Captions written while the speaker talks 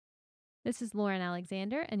This is Lauren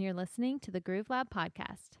Alexander, and you're listening to the Groove Lab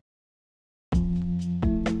podcast.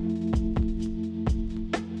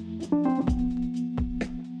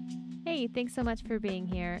 Hey, thanks so much for being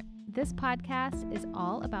here. This podcast is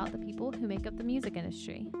all about the people who make up the music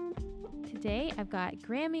industry. Today, I've got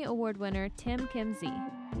Grammy Award winner Tim Kimsey.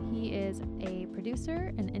 He is a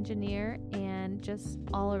producer, an engineer, and just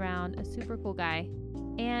all around a super cool guy.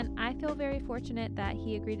 And I feel very fortunate that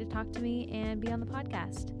he agreed to talk to me and be on the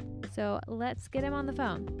podcast. So let's get him on the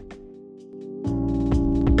phone.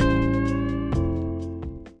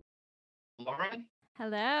 Lauren?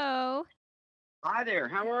 Hello. Hi there.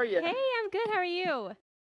 How are you? Hey, I'm good. How are you?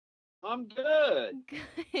 I'm good. Good.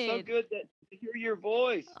 So good to hear your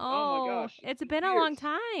voice. Oh my gosh. It's been a long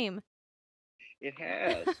time. It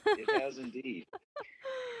has. It has indeed.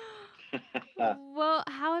 Well,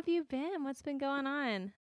 how have you been? What's been going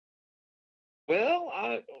on? Well,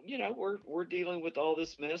 we're dealing with all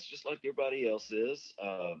this mess just like everybody else is.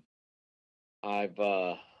 I've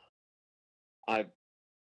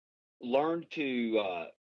learned to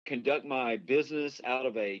conduct my business out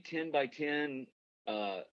of a 10 by 10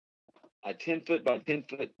 a 10 foot by 10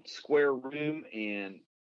 foot square room, and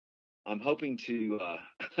I'm hoping to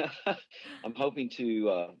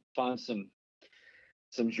find some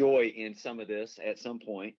joy in some of this at some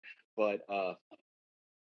point, but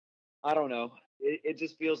I don't know. It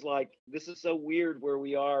just feels like this is so weird where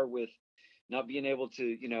we are with not being able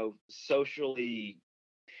to, socially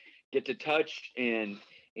get to touch and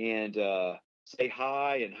say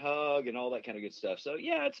hi and hug and all that kind of good stuff. So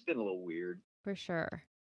yeah, it's been a little weird. For sure.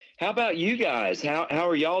 How about you guys? How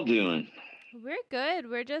are y'all doing? We're good.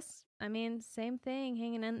 We're just, same thing,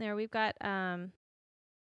 hanging in there. We've got,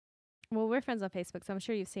 we're friends on Facebook, so I'm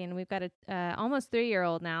sure you've seen. We've got a almost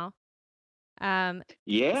 3-year-old now.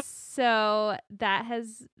 Yeah. So that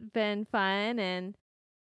has been fun,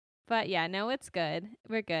 but yeah, no, it's good.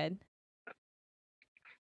 We're good.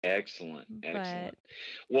 Excellent. But,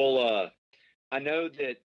 well, I know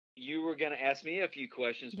that you were going to ask me a few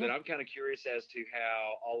questions, yeah. but I'm kind of curious as to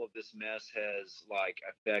how all of this mess has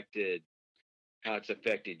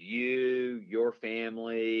affected you, your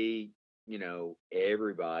family,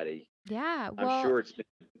 everybody. Yeah. Well, I'm sure it's been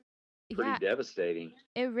pretty devastating.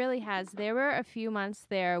 It really has. There were a few months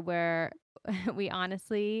there where we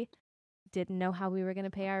honestly didn't know how we were going to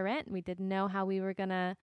pay our rent. We didn't know how we were going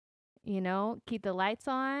to, keep the lights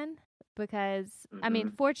on because,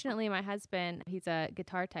 fortunately, my husband, he's a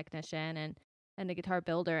guitar technician and a guitar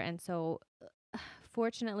builder. And so,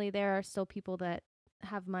 fortunately, there are still people that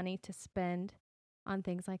have money to spend on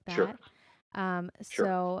things like that. Sure.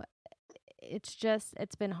 So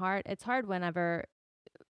it's been hard. It's hard whenever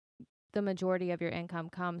the majority of your income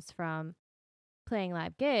comes from playing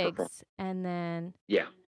live gigs. And then, yeah,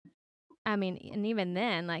 and even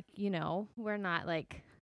then, we're not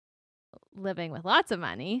living with lots of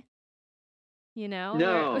money,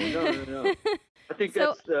 No. I think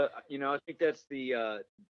that's the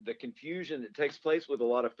confusion that takes place with a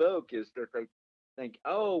lot of folk is that they think,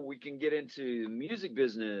 oh, we can get into the music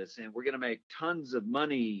business and we're going to make tons of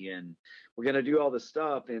money and we're going to do all this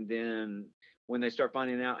stuff. And then when they start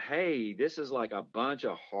finding out, hey, this is like a bunch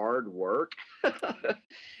of hard work.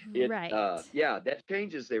 Right. That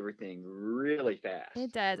changes everything really fast.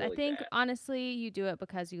 It does. Really I think, fast. honestly, you do it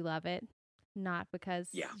because you love it, not because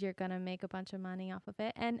you're going to make a bunch of money off of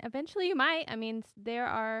it. And eventually you might. There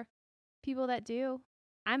are people that do.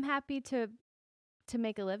 I'm happy to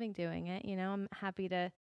make a living doing it. I'm happy to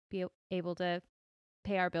be able to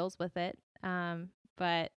pay our bills with it.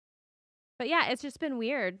 But yeah, it's just been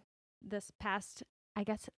weird this past, I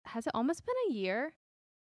guess, has it almost been a year?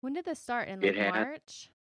 When did this start? In March?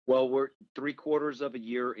 Well, we're 3/4 of a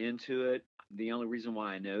year into it. The only reason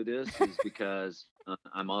why I know this is because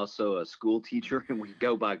I'm also a school teacher and we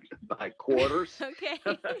go by quarters. Okay.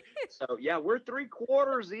 So yeah, we're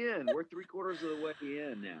 3/4 in. We're 3/4 of the way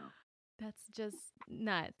in now. That's just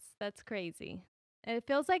nuts. That's crazy. It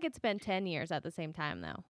feels like it's been 10 years at the same time,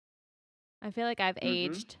 though. I feel like I've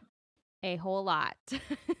aged a whole lot.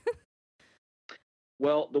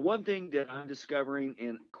 Well, the one thing that I'm discovering,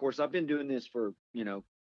 and of course I've been doing this for,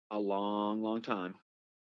 a long, long time,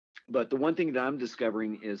 but the one thing that I'm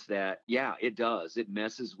discovering is that, yeah, it does. It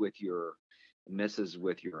messes with your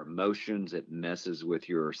emotions. It messes with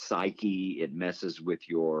your psyche. It messes with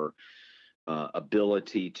your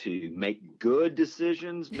ability to make good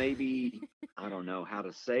decisions. Maybe I don't know how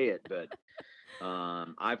to say it, but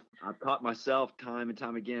I've caught myself time and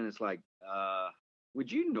time again. It's like, would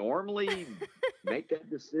you normally make that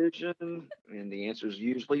decision? And the answer is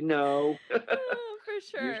usually no. Oh, for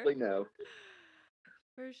sure. Usually no.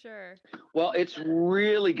 For sure. Well, it's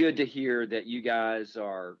really good to hear that you guys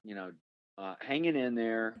are, hanging in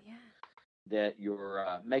there, Yeah. that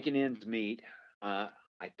you're making ends meet.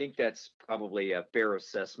 I think that's probably a fair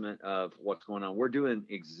assessment of what's going on. We're doing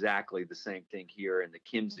exactly the same thing here in the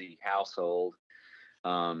Kimsey household.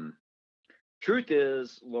 Um, Truth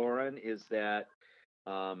is, Lauren, is that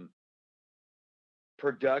um,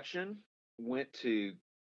 production went to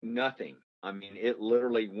nothing. I mean, it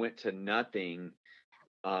literally went to nothing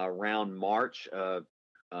around March of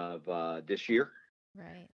this year,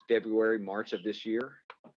 Right. February, March of this year.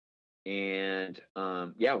 And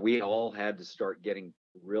yeah, we all had to start getting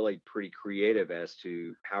really pretty creative as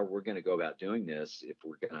to how we're going to go about doing this if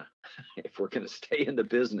we're gonna if we're gonna stay in the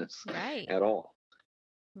business Right. at all.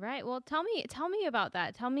 Right. Well, tell me about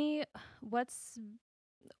that. Tell me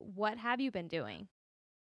what have you been doing?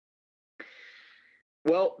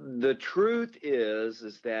 Well, the truth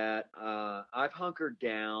is that I've hunkered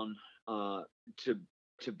down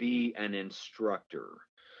to be an instructor.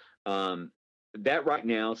 Um, that right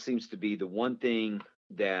now seems to be the one thing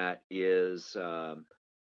that is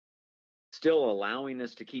still allowing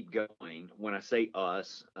us to keep going. When I say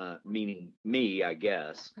us, meaning me, I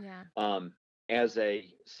guess. Yeah. As a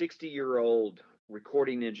 60-year-old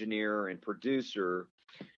recording engineer and producer,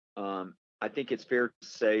 I think it's fair to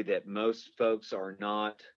say that most folks are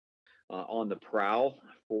not on the prowl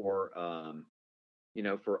for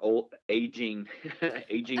for old aging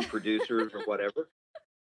aging producers or whatever.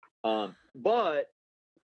 But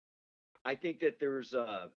I think that there's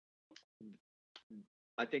a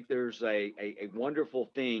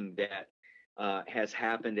wonderful thing that has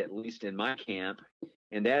happened, at least in my camp,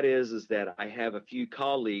 and that is that I have a few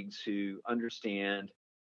colleagues who understand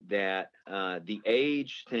that the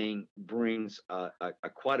age thing brings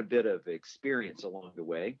quite a bit of experience along the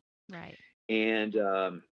way. Right. And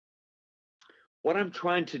what I'm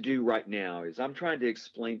trying to do right now is I'm trying to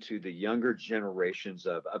explain to the younger generations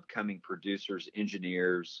of upcoming producers,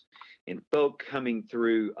 engineers, and folk coming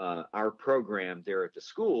through our program there at the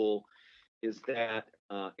school is that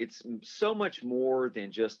it's so much more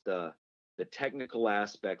than just the technical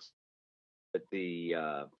aspects, but the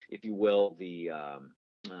if you will, the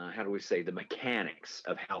how do we say, the mechanics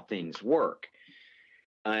of how things work.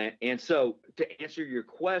 And so to answer your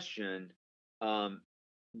question, um,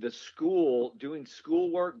 the school, doing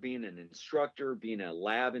schoolwork, being an instructor, being a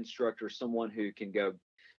lab instructor, someone who can go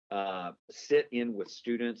sit in with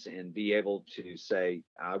students and be able to say,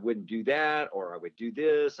 I wouldn't do that, or I would do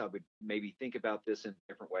this, I would maybe think about this in a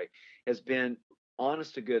different way, has been,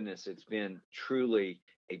 honest to goodness, it's been truly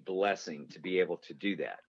a blessing to be able to do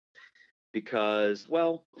that. Because,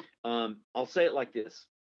 well, I'll say it like this.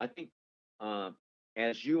 I think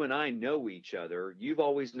as you and I know each other, you've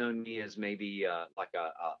always known me as maybe like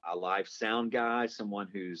a live sound guy, someone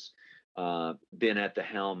who's been at the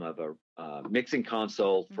helm of a mixing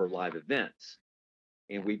console for live events.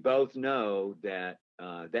 And we both know that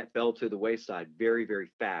that fell to the wayside very, very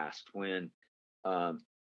fast when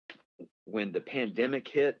the pandemic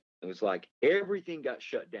hit. It was like everything got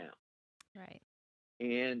shut down. Right.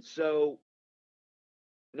 And so,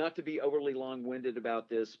 not to be overly long-winded about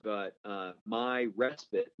this, but my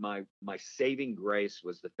respite, my saving grace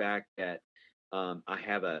was the fact that I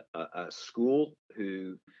have a school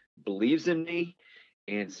who believes in me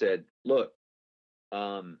and said, look,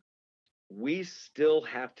 we still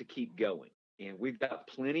have to keep going. And we've got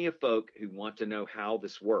plenty of folk who want to know how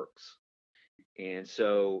this works. And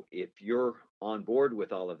so if you're on board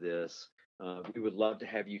with all of this, we would love to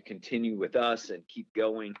have you continue with us and keep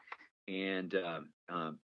going. And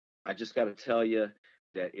I just got to tell you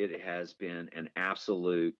that it has been an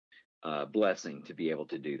absolute blessing to be able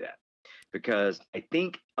to do that. Because I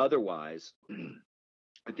think otherwise,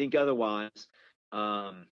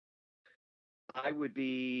 I would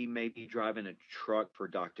be maybe driving a truck for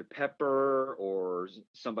Dr. Pepper or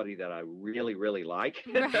somebody that I really, really like.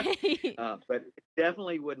 Right. But it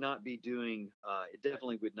definitely would not be doing.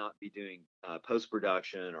 Post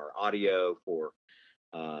production or audio for,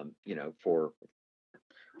 for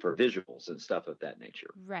visuals and stuff of that nature.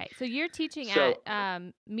 Right. So you're teaching So at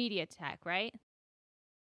Media Tech, right?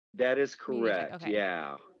 that is Media Tech. correct. Okay.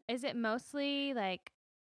 Yeah. Is it mostly like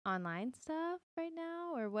online stuff right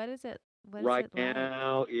now, or what is it? What is Right it like?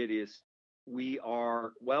 now,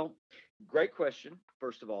 well, great question,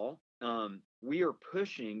 first of all. We are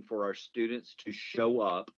pushing for our students to show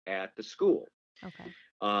up at the school. Okay.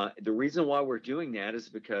 The reason why we're doing that is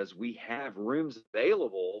because we have rooms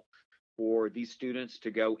available for these students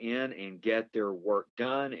to go in and get their work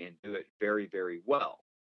done and do it very, very well.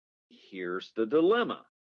 Here's the dilemma,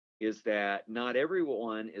 is that not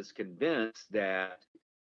everyone is convinced that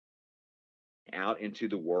out into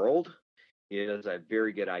the world is a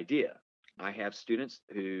very good idea. I have students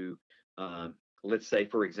who, let's say,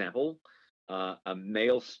 for example, a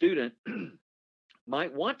male student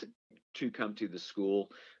might want to come to the school,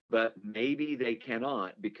 but maybe they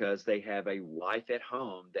cannot because they have a wife at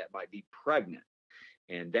home that might be pregnant.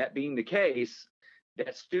 And that being the case,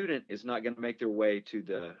 that student is not going to make their way to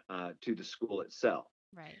the school itself.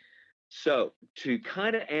 Right. So to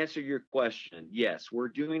kind of answer your question, yes, we're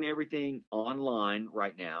doing everything online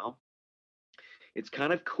right now. It's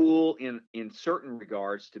kind of cool in certain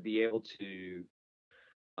regards to be able to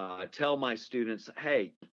tell my students,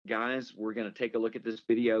 hey, guys, we're going to take a look at this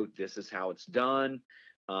video. This is how it's done.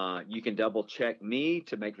 You can double check me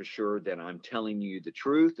to make sure that I'm telling you the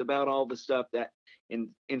truth about all the stuff. That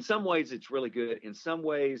in some ways it's really good. In some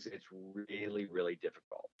ways it's really, really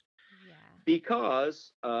difficult. Yeah.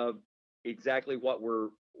 Because of exactly what we're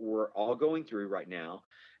all going through right now.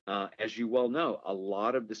 As you well know, a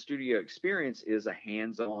lot of the studio experience is a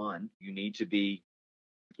hands-on. You need to be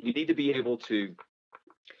able to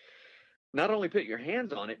not only put your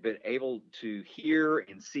hands on it, but able to hear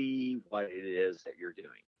and see what it is that you're doing.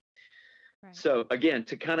 Right. So again,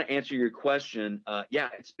 to kind of answer your question, yeah,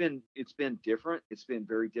 it's been different. It's been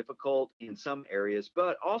very difficult in some areas,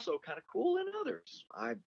 but also kind of cool in others.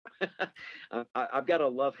 I've got a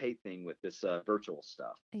love-hate thing with this virtual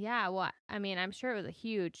stuff. Yeah, well, I mean, I'm sure it was a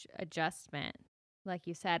huge adjustment. Like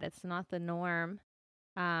you said, it's not the norm.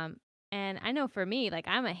 And I know for me, like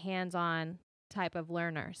I'm a hands-on type of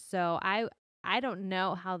learner. So I don't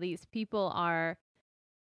know how these people are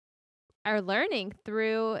learning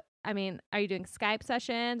through. I mean, are you doing Skype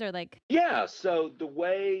sessions or like? Yeah, so the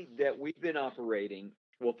way that we've been operating,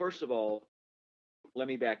 well, first of all, let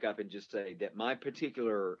me back up and just say that my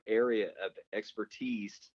particular area of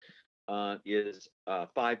expertise is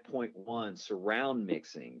 5.1 surround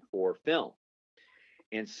mixing for film.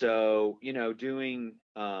 And so, doing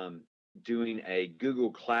a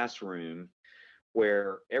Google Classroom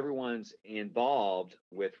where everyone's involved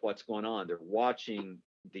with what's going on. They're watching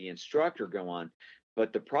the instructor go on.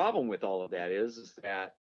 But the problem with all of that is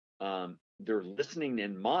that they're listening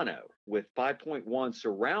in mono. With 5.1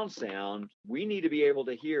 surround sound, we need to be able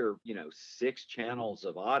to hear, 6 channels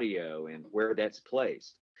of audio and where that's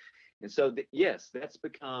placed. And so, yes, that's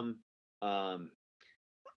become, I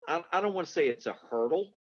don't want to say it's a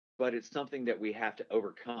hurdle, but it's something that we have to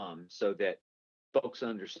overcome so that folks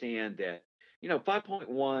understand that,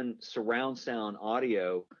 5.1 surround sound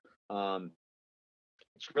audio,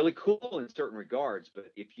 it's really cool in certain regards, but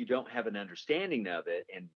if you don't have an understanding of it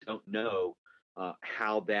and don't know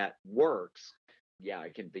how that works, yeah,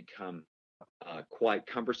 it can become quite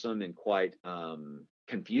cumbersome and quite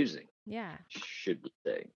confusing. Yeah. Should we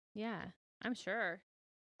say. Yeah, I'm sure.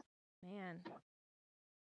 Man.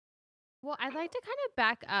 Well, I'd like to kind of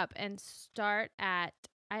back up and start at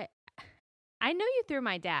I know you through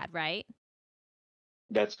my dad, right?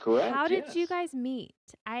 That's correct. How did you guys meet?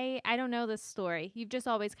 I don't know this story. You've just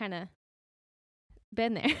always kind of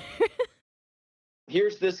been there.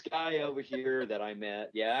 Here's this guy over here that I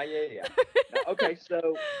met. Yeah. Okay,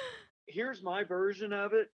 so here's my version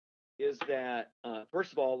of it. Is that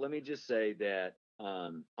first of all, let me just say that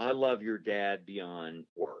I love your dad beyond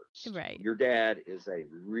words. Right. Your dad is a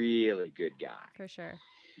really good guy. For sure.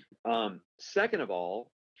 Second of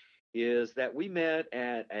all, is that we met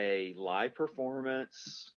at a live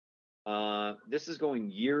performance. This is going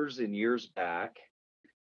years and years back.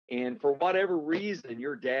 And for whatever reason,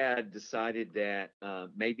 your dad decided that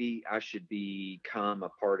maybe I should become a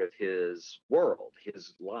part of his world,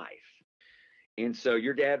 his life. And so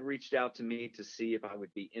your dad reached out to me to see if I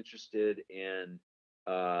would be interested in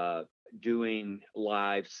doing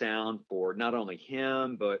live sound for not only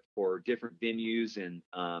him, but for different venues in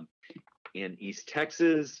East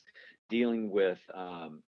Texas, dealing with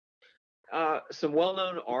some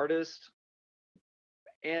well-known artists.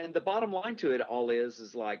 And the bottom line to it all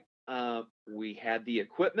is like we had the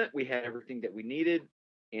equipment, we had everything that we needed,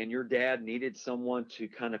 and your dad needed someone to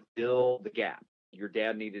kind of fill the gap. Your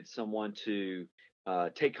dad needed someone to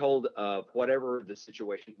take hold of whatever the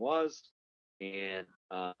situation was and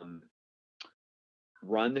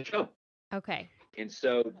run the show. Okay. And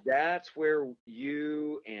so that's where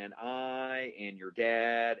you and I and your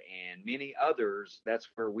dad and many others, that's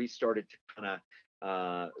where we started to kind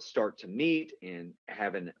of start to meet and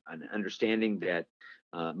have an understanding that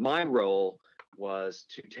my role was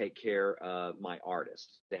to take care of my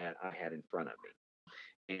artists that I had in front of me.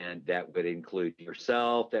 And that would include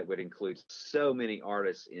yourself, that would include so many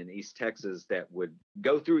artists in East Texas that would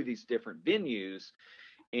go through these different venues.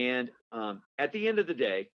 And at the end of the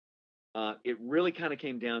day, it really kind of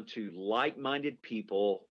came down to like-minded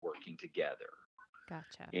people working together.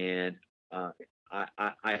 Gotcha. And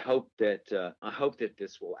I hope that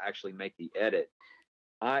this will actually make the edit.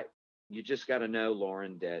 You just got to know,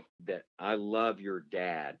 Lauren, that I love your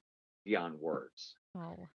dad beyond words.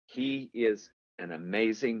 Oh. He is an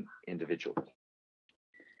amazing individual.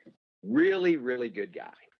 Really, really good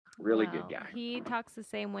guy. Really good guy. He talks the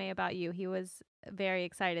same way about you. He was very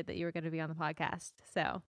excited that you were going to be on the podcast.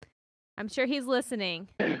 So I'm sure he's listening.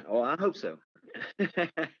 Oh, I hope so.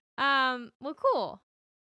 Well, cool.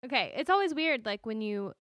 Okay. It's always weird, like when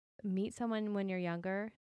you meet someone when you're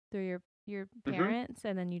younger through your parents,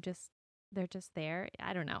 and then they're just there.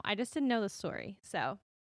 I don't know. I just didn't know the story. So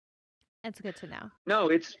it's good to know. No,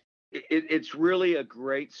 it's really a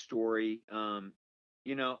great story. I'm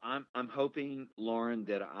hoping, Lauren,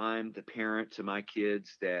 that I'm the parent to my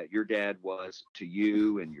kids that your dad was to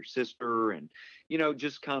you and your sister, and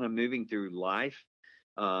just kind of moving through life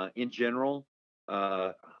in general.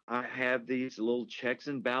 I have these little checks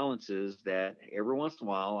and balances that every once in a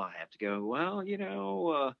while I have to go, well,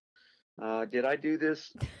 did I do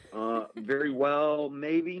this very well?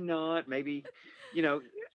 Maybe not. Maybe,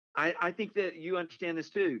 I think that you understand this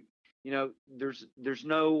too. There's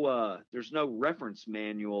no reference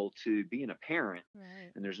manual to being a parent,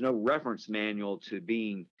 right. And there's no reference manual to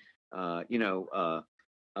being, a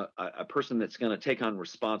person that's going to take on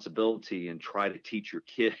responsibility and try to teach your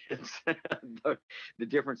kids the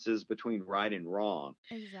differences between right and wrong.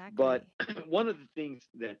 Exactly. But one of the things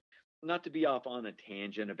that, not to be off on a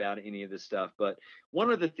tangent about any of this stuff, but one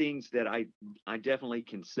of the things that I definitely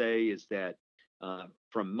can say is that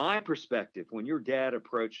from my perspective, when your dad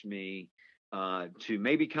approached me to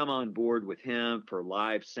maybe come on board with him for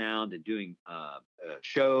live sound and doing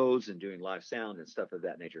shows and doing live sound and stuff of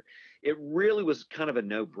that nature, it really was kind of a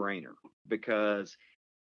no-brainer, because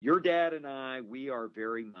your dad and we are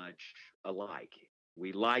very much alike.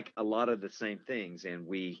 We like a lot of the same things, and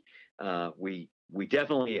we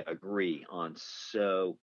definitely agree on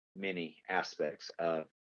so many aspects of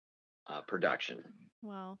production.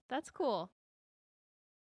 Well, that's cool.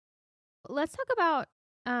 Let's talk about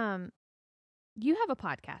you have a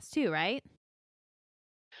podcast too, right?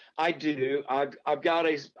 I do. I've got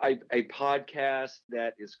a podcast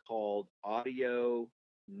that is called Audio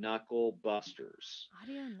Knuckle Busters.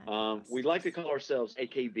 Audio Knuckle Busters. We like to call ourselves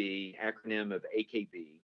AKB, acronym of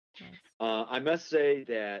AKB. Nice. I must say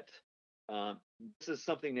that this is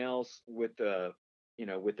something else with the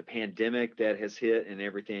pandemic that has hit and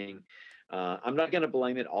everything. I'm not going to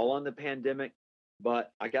blame it all on the pandemic,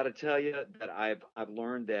 but I got to tell you that I've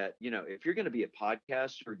learned that, if you're going to be a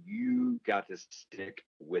podcaster, you got to stick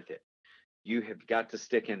with it. You have got to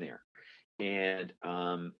stick in there. And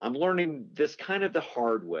I'm learning this kind of the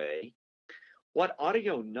hard way. What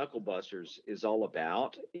Audio Knuckle Busters is all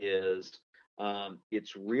about is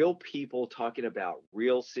it's real people talking about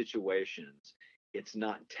real situations. It's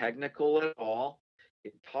not technical at all.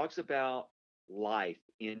 It talks about life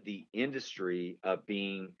in the industry of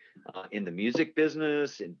being in the music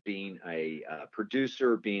business and being a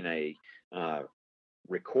producer, being a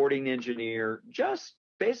recording engineer, just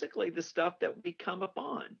basically the stuff that we come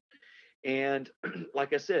upon. And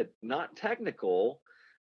like I said, not technical,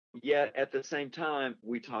 yet at the same time,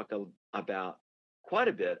 we talk about quite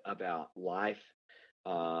a bit about life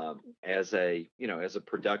as a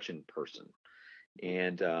production person.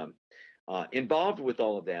 And involved with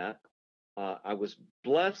all of that, I was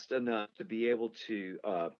blessed enough to be able to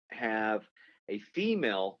have a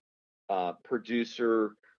female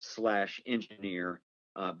producer / engineer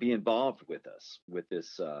be involved with us with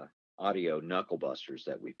this Audio Knuckle Busters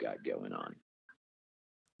that we've got going on.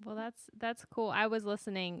 Well, that's cool. I was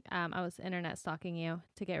listening. I was internet stalking you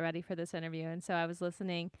to get ready for this interview, and so I was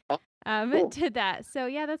listening cool. to that. So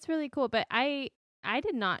yeah, that's really cool. But I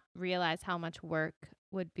did not realize how much work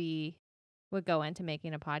would go into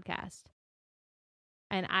making a podcast.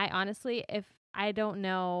 And I honestly, if I don't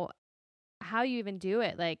know how you even do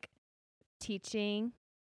it, like teaching,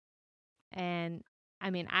 and I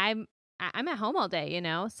mean, I'm at home all day,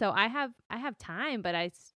 so I have time, but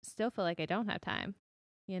I still feel like I don't have time,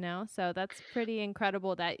 so that's pretty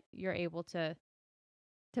incredible that you're able to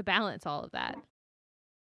balance all of that.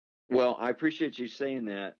 Well, I appreciate you saying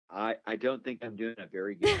that. I don't think I'm doing a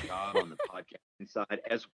very good job on the podcasting side,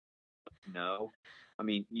 as no. I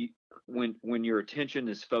mean, when your attention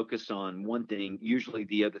is focused on one thing, usually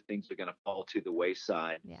the other things are going to fall to the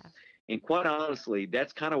wayside. Yeah. And quite honestly,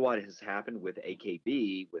 that's kind of what has happened with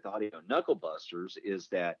AKB, with Audio Knuckle Busters, is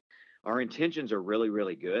that our intentions are really,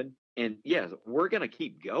 really good. and yes, we're going to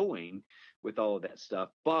keep going with all of that stuff.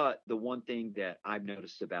 But the one thing that I've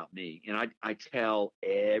noticed about me, and I tell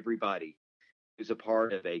everybody who's a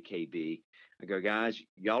part of AKB, I go, guys,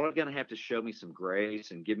 y'all are going to have to show me some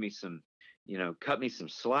grace and give me some, cut me some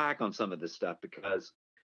slack on some of this stuff, because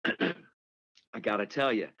I got to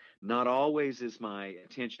tell you, not always is my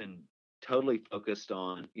attention totally focused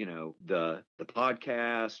on, the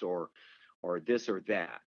podcast or this or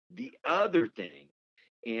that. The other thing,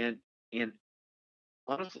 and and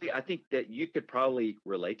honestly, I think that you could probably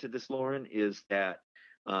relate to this, Lauren, is that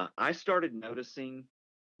I started noticing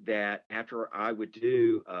that after I would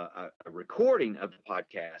do a recording of the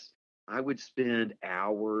podcast, I would spend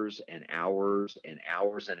hours and hours and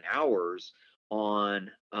hours and hours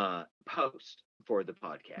on post for the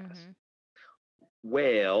podcast. Mm-hmm.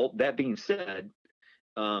 Well, that being said,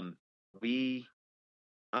 um, I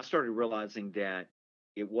started realizing that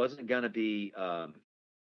it wasn't going to be,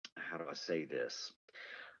 how do I say this?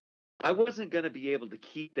 I wasn't going to be able to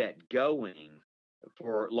keep that going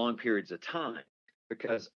for long periods of time,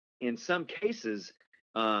 because in some cases,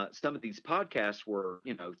 some of these podcasts were,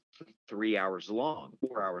 3 hours long,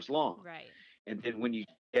 4 hours long. Right. And then when you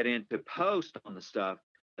get into post on the stuff,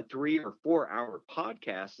 a 3 or 4 hour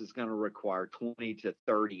podcast is going to require 20 to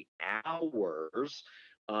 30 hours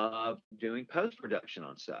of doing post production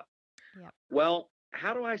on stuff. Yep. Well,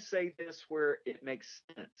 how do I say this where it makes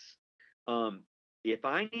sense? If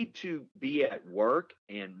I need to be at work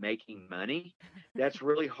and making money, that's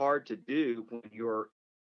really hard to do when you're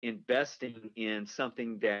investing in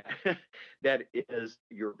something that that is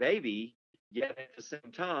your baby, yet at the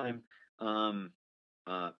same time,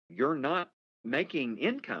 you're not making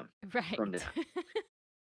income from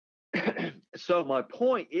that. So my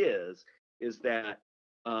point is that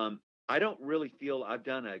I don't really feel I've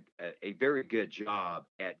done a very good job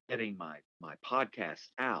at getting my podcast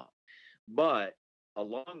out. But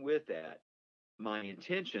along with that, my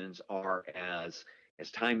intentions are, as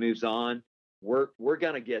time moves on, we're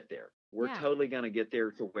going to get there. We're totally going to get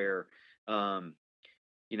there to where,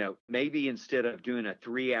 maybe instead of doing a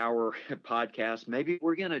 3 hour podcast, maybe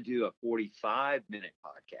we're going to do a 45-minute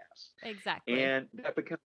podcast. Exactly. And that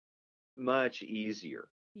becomes much easier.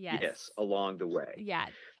 Yes. Along the way. Yeah.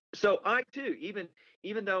 So I too, even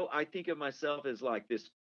though I think of myself as like this,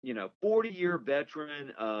 40-year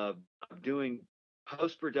veteran of doing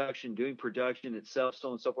post-production, doing production itself, so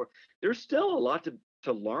on and so forth, there's still a lot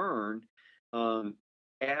to learn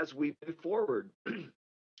as we move forward.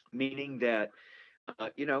 Meaning that,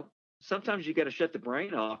 sometimes you got to shut the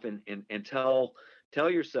brain off and tell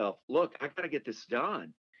yourself, look, I got to get this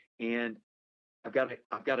done, and I've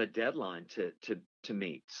got a deadline to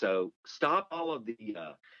meet. So stop all of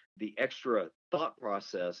the extra thought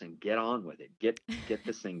process and get on with it. Get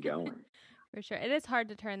this thing going. For sure. It is hard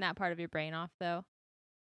to turn that part of your brain off, though.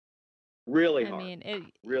 Really hard. I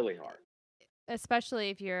mean, really hard. Especially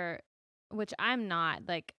if you're, which I'm not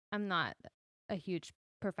a huge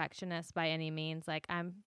perfectionist by any means. Like,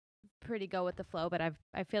 I'm pretty go with the flow, but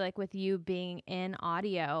I feel like with you being in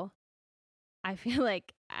audio, I feel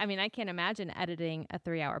like, I mean, I can't imagine editing a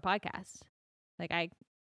 3-hour podcast. Like, I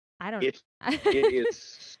don't. It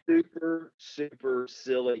is super, super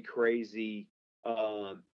silly, crazy.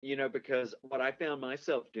 Because what I found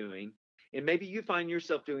myself doing, and maybe you find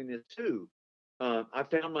yourself doing this too. I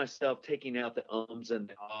found myself taking out the ums and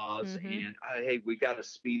the ahs, and hey, we got to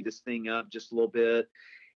speed this thing up just a little bit.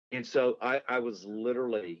 And so I was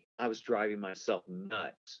driving myself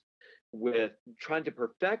nuts with trying to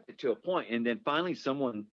perfect it to a point. And then finally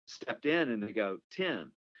someone stepped in and they go,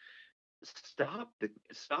 Tim, stop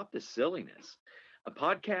the silliness. A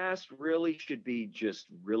podcast really should be just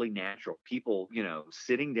really natural. People,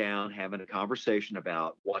 sitting down, having a conversation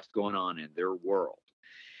about what's going on in their world.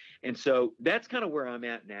 And so that's kind of where I'm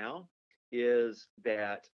at now, is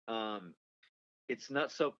that it's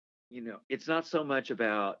not so much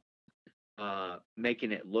about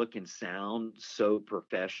making it look and sound so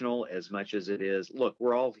professional as much as it is, look,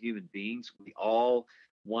 we're all human beings. We all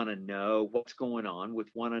want to know what's going on with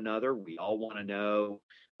one another. We all want to know,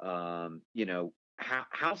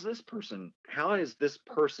 how is this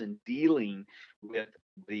person dealing with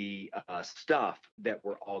the stuff that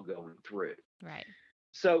we're all going through. Right.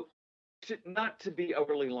 So not to be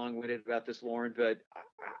overly long-winded about this, Lauren, but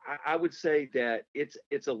I would say that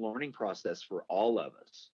it's a learning process for all of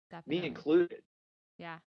us. Definitely. Me included.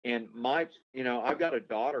 Yeah. And I've got a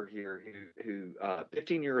daughter here who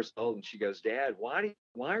 15 years old, and she goes, Dad, why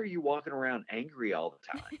are you walking around angry all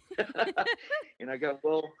the time? And I go,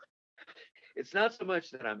 well, it's not so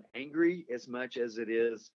much that I'm angry as much as it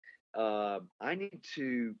is, I need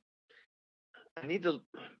to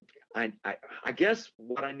I guess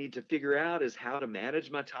what I need to figure out is how to manage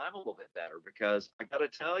my time a little bit better, because I got to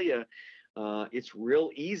tell you, it's real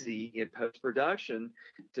easy in post production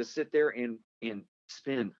to sit there and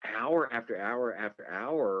spend hour after hour after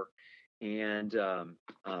hour, and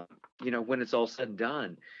when it's all said and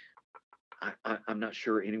done, I'm not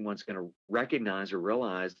sure anyone's going to recognize or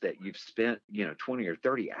realize that you've spent 20 or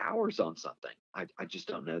 30 hours on something. I just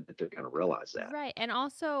don't know that they're going to realize that. Right. And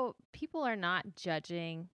also, people are not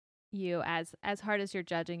judging you as hard as you're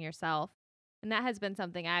judging yourself. And that has been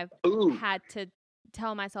something I've had to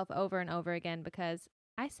tell myself over and over again, because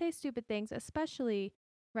I say stupid things, especially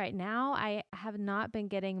right now. I have not been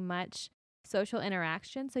getting much social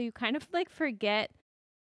interaction. So you kind of like forget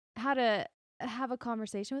how to have a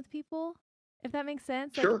conversation with people, if that makes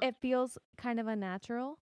sense. Sure. Like, it feels kind of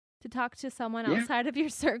unnatural to talk to someone outside of your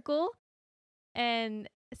circle. And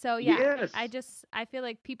so, yes. I feel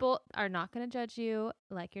like people are not going to judge you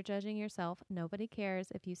like you're judging yourself. Nobody cares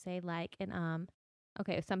if you say like and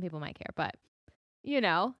okay, some people might care, but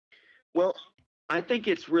Well, I think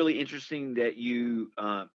it's really interesting that you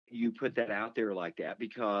put that out there like that,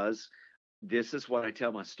 because this is what I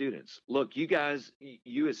tell my students. Look, you guys,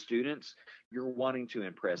 you as students, you're wanting to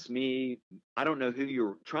impress me. I don't know who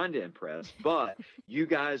you're trying to impress, but you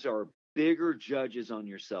guys are bigger judges on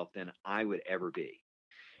yourself than I would ever be.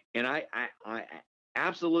 And I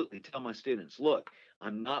absolutely tell my students, look,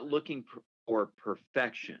 I'm not looking for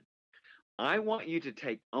perfection. I want you to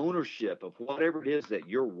take ownership of whatever it is that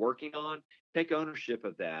you're working on. Take ownership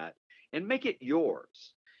of that and make it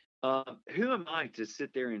yours. Who am I to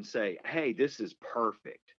sit there and say, hey, this is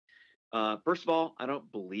perfect? First of all, I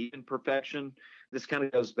don't believe in perfection. This kind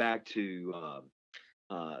of goes back to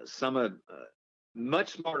some of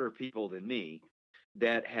much smarter people than me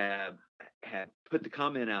that have put the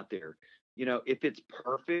comment out there. If it's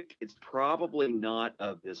perfect, it's probably not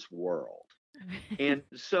of this world. And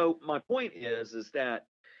so my point is that,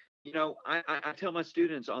 I tell my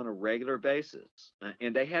students on a regular basis,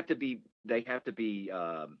 and they have to be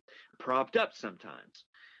propped up sometimes.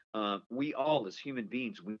 We all, as human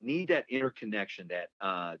beings, we need that interconnection,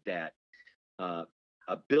 that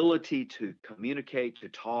ability to communicate, to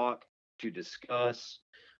talk, to discuss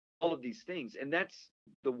all of these things. And that's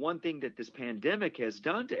the one thing that this pandemic has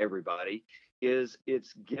done to everybody, is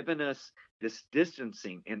it's given us this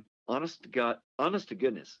distancing. And honest to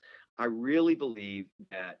goodness, I really believe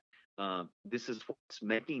that this is what's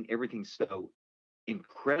making everything so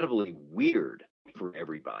incredibly weird for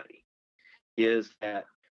everybody, is that,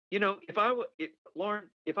 Lauren,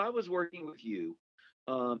 if I was working with you,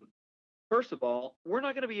 first of all, we're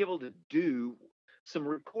not going to be able to do some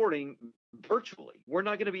recording virtually. We're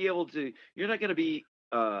not going to be able to, you're not going to be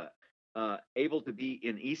able to be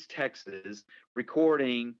in East Texas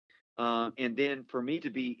recording, and then for me to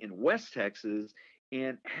be in West Texas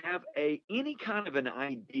and have any kind of an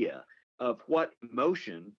idea of what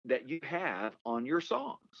emotion that you have on your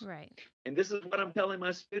songs. Right. And this is what I'm telling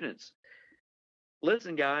my students.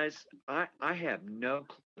 Listen, guys, I have no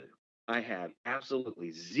clue. I have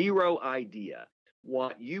absolutely zero idea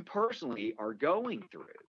what you personally are going through.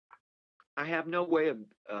 I have no way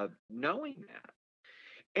of knowing that.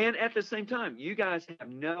 And at the same time, you guys have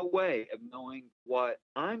no way of knowing what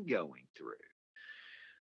I'm going through.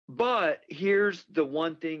 But here's the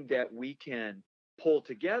one thing that we can pull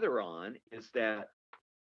together on, is that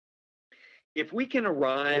if we can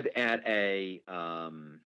arrive at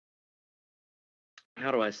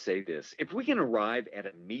how do I say this? If we can arrive at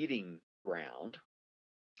a meeting ground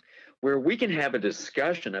where we can have a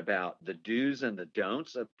discussion about the do's and the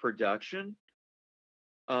don'ts of production,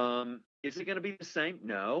 is it going to be the same?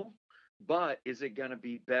 No. But is it going to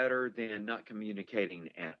be better than not communicating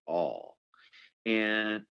at all?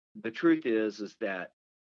 And the truth is that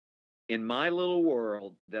in my little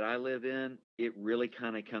world that I live in, it really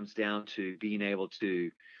kind of comes down to being able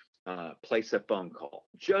to place a phone call,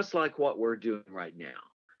 just like what we're doing right now.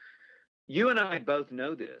 You and I both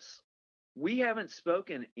know this. We haven't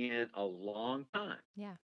spoken in a long time.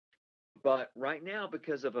 Yeah. But right now,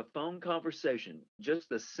 because of a phone conversation, just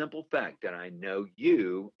the simple fact that I know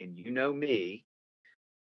you and you know me,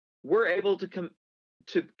 we're able to kind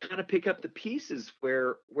of pick up the pieces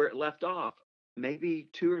where it left off maybe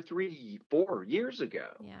 2 or 3, 4 years ago.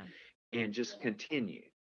 Yeah. And just continue.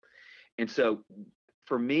 And so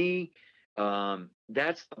for me,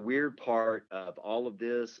 that's the weird part of all of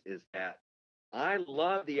this, is that I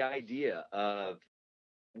love the idea of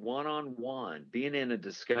one-on-one, being in a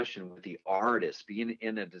discussion with the artist, being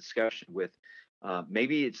in a discussion with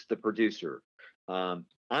maybe it's the producer. I'm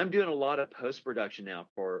doing a lot of post-production now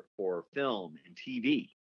for film and TV.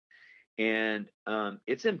 And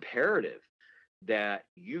it's imperative that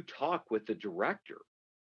you talk with the director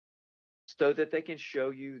so that they can show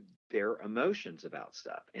you their emotions about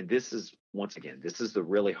stuff. And this is, once again, this is the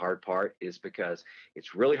really hard part, is because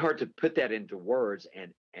it's really hard to put that into words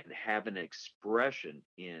and have an expression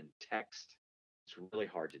in text. It's really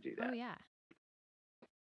hard to do that. Oh, yeah.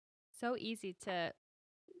 So easy to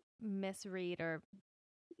misread or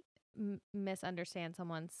misunderstand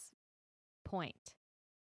someone's point.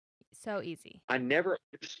 So easy. I never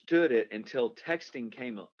understood it until texting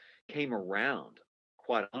came around,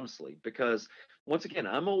 quite honestly, because once again,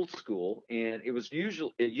 I'm old school, and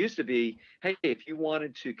it used to be, hey, if you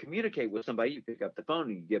wanted to communicate with somebody, you pick up the phone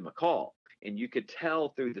and you give them a call, and you could tell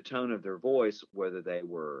through the tone of their voice whether they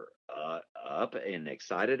were up and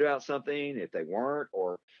excited about something, if they weren't,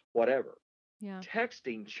 or whatever. Yeah.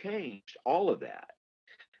 Texting changed all of that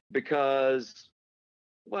because,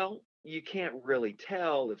 well, you can't really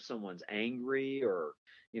tell if someone's angry or,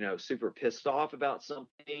 super pissed off about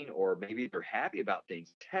something, or maybe they're happy about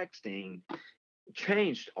things. Texting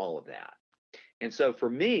changed all of that. And so for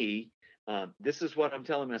me, this is what I'm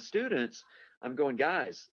telling my students. I'm going,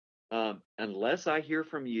 guys, unless I hear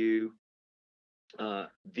from you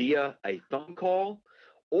via a phone call,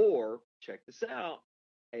 or check this out,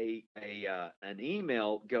 an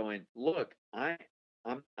email going, look, I'm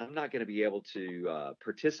not going to be able to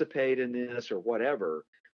participate in this or whatever.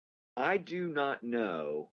 I do not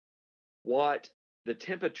know what the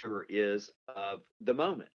temperature is of the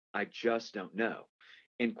moment. I just don't know.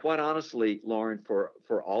 And quite honestly, Lauren, for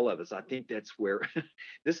all of us, I think that's where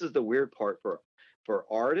this is the weird part for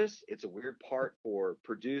artists. It's a weird part for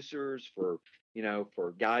producers, for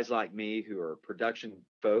guys like me who are production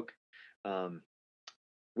folk.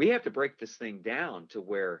 We have to break this thing down to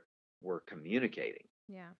where we're communicating.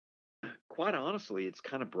 Yeah. Quite honestly, it's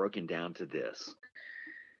kind of broken down to this.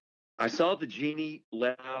 I saw the genie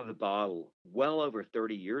let out of the bottle well over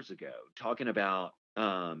 30 years ago, talking about,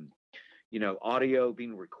 audio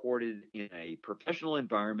being recorded in a professional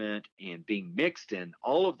environment and being mixed, and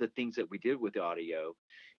all of the things that we did with audio.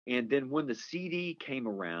 And then when the CD came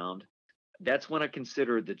around, that's when I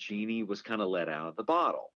considered the genie was kind of let out of the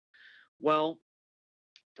bottle. Well,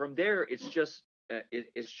 from there, it's just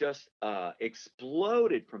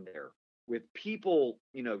exploded from there, with people,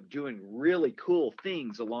 doing really cool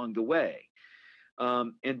things along the way.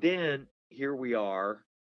 And then here we are,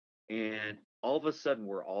 and all of a sudden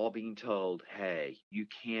we're all being told, hey, you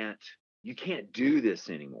can't do this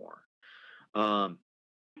anymore.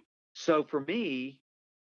 So for me,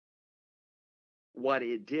 what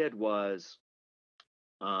it did was,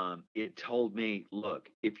 it told me, look,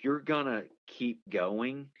 if you're gonna keep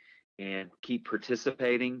going and keep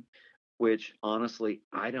participating, which honestly,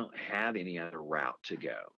 I don't have any other route to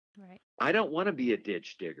go. Right. I don't want to be a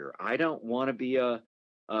ditch digger. I don't want to be a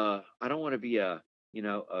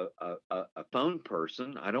phone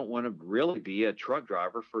person. I don't want to really be a truck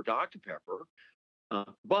driver for Dr. Pepper.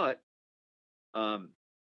 But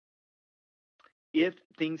if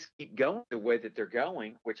things keep going the way that they're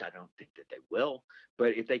going, which I don't think that they will,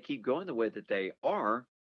 but if they keep going the way that they are,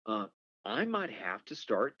 I might have to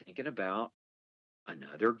start thinking about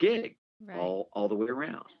another gig. Right. all the way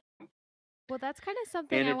around. Well, that's kind of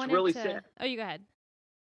something and I it's wanted really to. sad. Oh, you go ahead.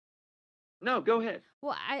 No, go ahead.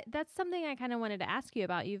 Well, that's something I kind of wanted to ask you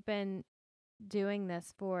about. You've been doing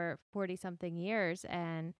this for 40 something years,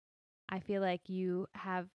 and I feel like you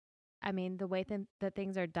have, I mean, the way that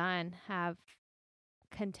things are done have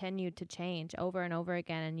continued to change over and over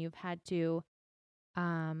again, and you've had to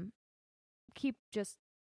keep just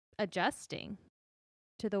adjusting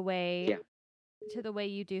to the way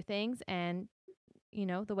you do things, and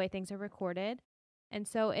the way things are recorded. And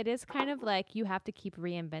so it is kind of like you have to keep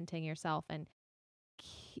reinventing yourself, and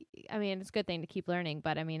I mean, it's a good thing to keep learning,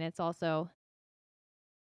 but I mean, it's also,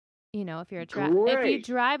 if you're if you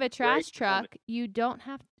drive a trash truck, you don't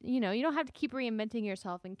have to keep reinventing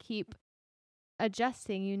yourself and keep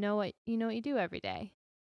adjusting. You know what you do every day.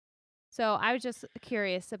 So I was just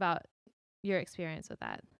curious about your experience with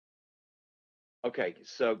that. Okay,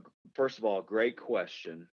 so first of all, great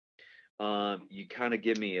question. You kind of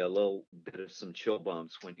give me a little bit of some chill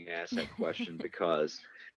bumps when you ask that question because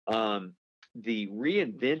the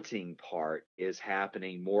reinventing part is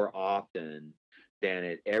happening more often than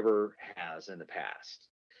it ever has in the past.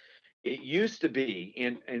 It used to be,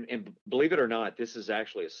 and believe it or not, this is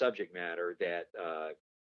actually a subject matter that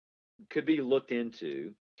could be looked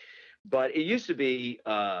into, but it used to be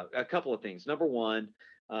a couple of things. Number one,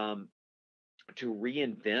 to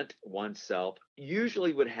reinvent oneself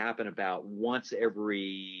usually would happen about once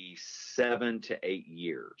every 7 to 8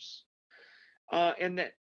 years. And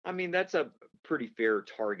I mean, that's a pretty fair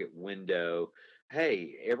target window.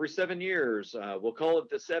 Hey, every 7 years, we'll call it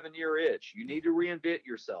the 7 year itch. You need to reinvent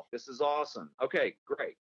yourself. This is awesome. Okay,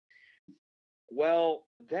 great. Well,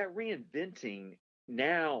 that reinventing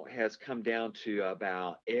now has come down to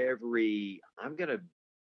about every, I'm going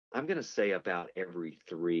to say about every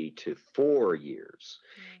 3 to 4 years.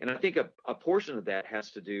 And I think a portion of that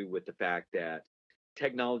has to do with the fact that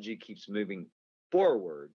technology keeps moving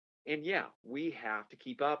forward. And yeah, we have to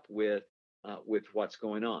keep up with what's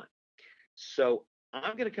going on. So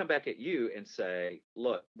I'm going to come back at you and say,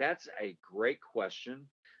 look, that's a great question.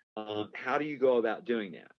 How do you go about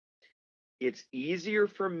doing that? It's easier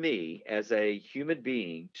for me as a human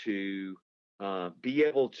being to be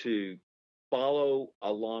able to follow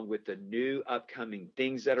along with the new upcoming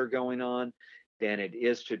things that are going on than it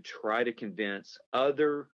is to try to convince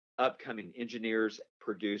other upcoming engineers,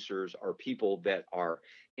 producers, or people that are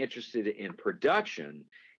interested in production.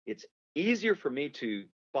 It's easier for me to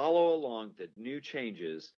follow along the new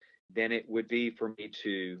changes than it would be for me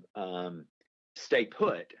to stay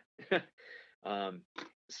put. um,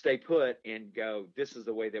 Stay put and go, this is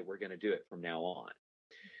the way that we're going to do it from now on.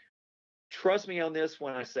 Trust me on this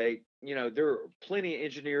when I say, there are plenty of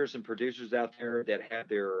engineers and producers out there that have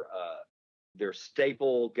their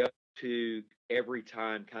staple go to every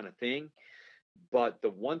time kind of thing. But the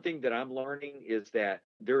one thing that I'm learning is that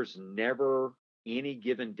there's never any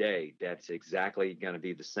given day that's exactly going to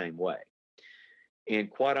be the same way. And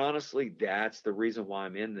quite honestly, that's the reason why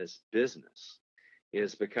I'm in this business,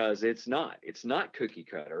 is because it's not cookie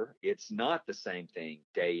cutter. It's not the same thing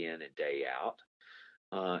day in and day out.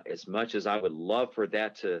 As much as I would love for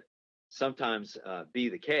that to sometimes be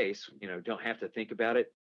the case, don't have to think about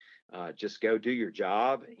it. Just go do your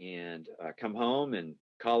job and come home and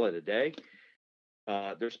call it a day.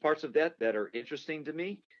 There's parts of that that are interesting to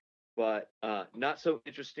me, but not so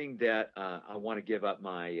interesting that I want to give up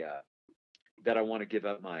my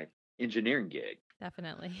engineering gig.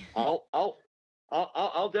 Definitely.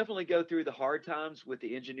 I'll definitely go through the hard times with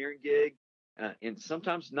the engineering gig, and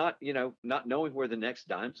sometimes not knowing where the next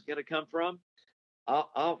dime's going to come from.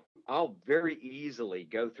 I'll very easily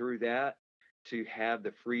go through that to have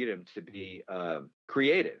the freedom to be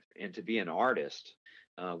creative and to be an artist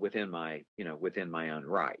within my own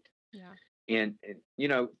right. Yeah. And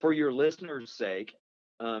for your listeners' sake,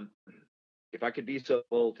 if I could be so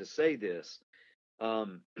bold to say this,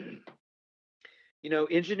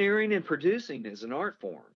 engineering and producing is an art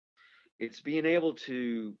form. It's being able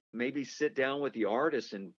to maybe sit down with the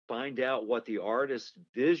artist and find out what the artist's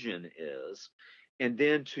vision is, and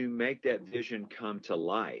then to make that vision come to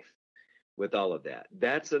life with all of that.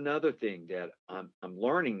 That's another thing that I'm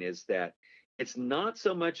learning, is that it's not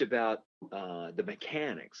so much about the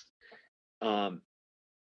mechanics.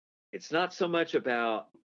 It's not so much about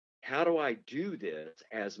how do I do this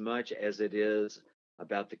as much as it is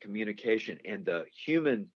about the communication and the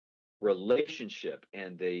human relationship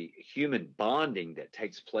and the human bonding that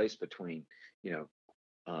takes place between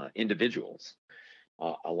individuals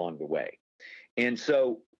along the way. And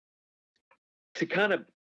so to kind of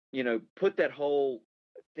put that whole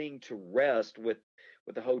thing to rest with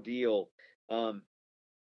the whole deal,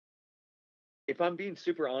 if I'm being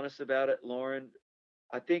super honest about it, Lauren,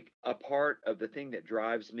 I think a part of the thing that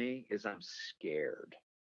drives me is I'm scared.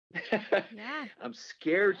 Yeah. I'm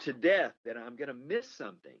scared to death that I'm going to miss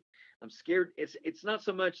something. I'm scared. It's not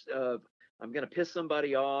so much of I'm going to piss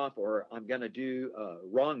somebody off, or I'm going to do a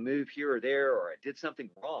wrong move here or there, or I did something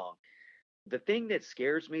wrong. The thing that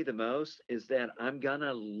scares me the most is that I'm going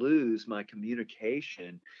to lose my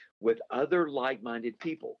communication with other like-minded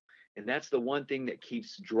people. And that's the one thing that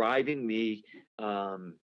keeps driving me.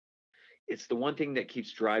 It's the one thing that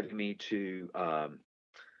keeps driving me to,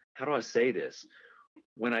 how do I say this?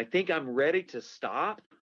 When I think I'm ready to stop,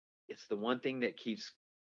 it's the one thing that keeps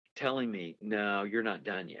telling me, no, you're not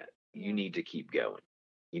done yet. Yeah. You need to keep going.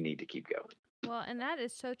 You need to keep going. Well, and that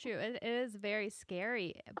is so true. It is very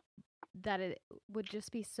scary that it would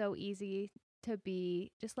just be so easy to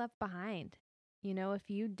be just left behind. If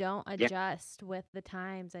you don't adjust with the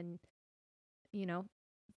times and,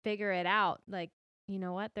 figure it out, like, you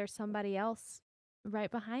know what, there's somebody else right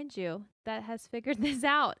behind you that has figured this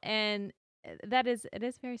out. And it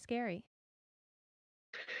is very scary.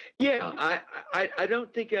 Yeah, I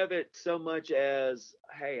don't think of it so much as,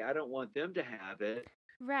 hey, I don't want them to have it.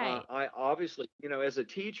 Right. I obviously, as a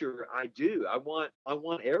teacher, I do. I want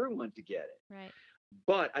everyone to get it. Right.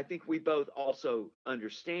 But I think we both also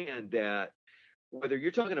understand that whether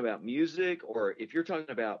you're talking about music or if you're talking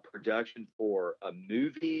about production for a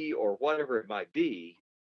movie or whatever it might be,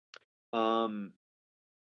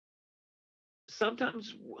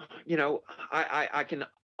 sometimes, I can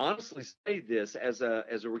honestly say this as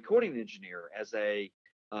a recording engineer, as a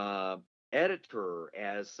uh, editor,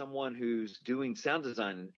 as someone who's doing sound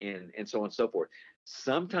design and so on and so forth.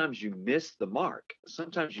 Sometimes you miss the mark.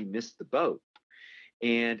 Sometimes you miss the boat,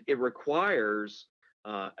 and it requires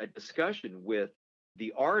a discussion with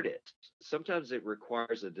the artist. Sometimes it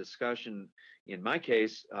requires a discussion, in my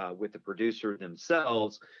case, with the producer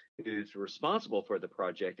themselves, who's responsible for the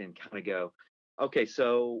project, and kind of go, okay,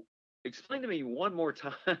 so explain to me one more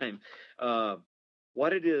time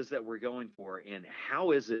what it is that we're going for, and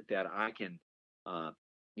how is it that I can,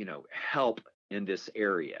 help in this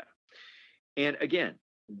area. And again,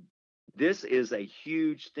 this is a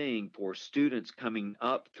huge thing for students coming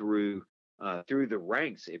up through the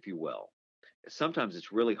ranks, if you will. Sometimes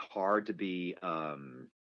it's really hard to be, how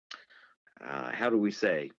do we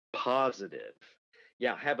say, positive.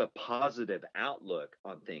 Yeah, have a positive outlook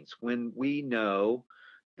on things when we know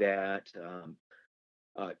that,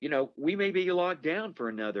 we may be locked down for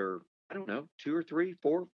another, I don't know, 2 or 3,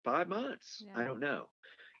 4, 5 months. Yeah. I don't know.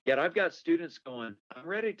 Yet I've got students going, I'm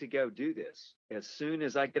ready to go do this. As soon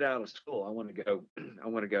as I get out of school, I want to go, I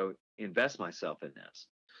want to go invest myself in this.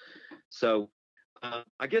 So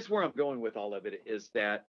I guess where I'm going with all of it is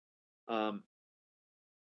that um,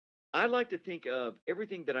 I like to think of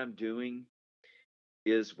everything that I'm doing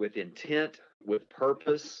is with intent, with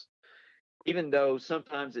purpose, even though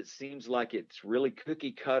sometimes it seems like it's really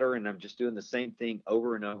cookie cutter and I'm just doing the same thing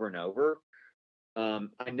over and over and over.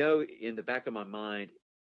 I know in the back of my mind,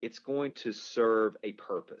 it's going to serve a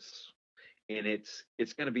purpose, and it's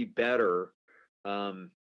going to be better. Um,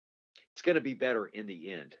 it's going to be better in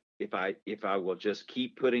the end if I will just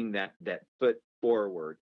keep putting that foot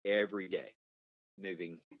forward every day,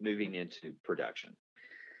 moving into production.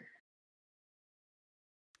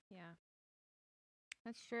 Yeah,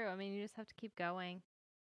 that's true. I mean, you just have to keep going.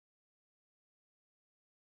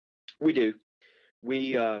 We do.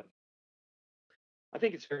 We I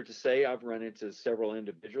think it's fair to say I've run into several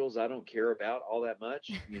individuals I don't care about all that much.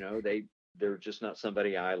 They're just not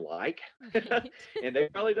somebody I like, Right. and they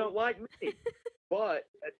probably don't like me. But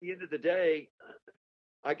at the end of the day,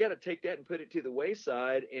 I got to take that and put it to the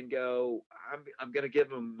wayside and go. I'm going to give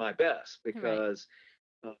them my best Right. because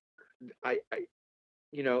uh, I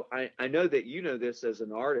know that you know this as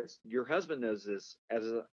an artist. Your husband knows this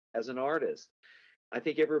as an artist. I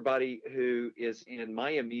think everybody who is in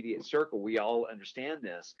my immediate circle, we all understand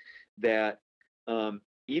this, that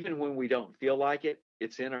even when we don't feel like it,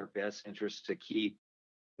 it's in our best interest to keep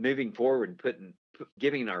moving forward and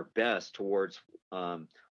giving our best towards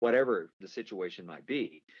whatever the situation might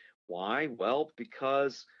be. Why? Well,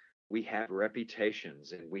 because we have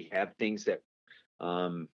reputations and we have things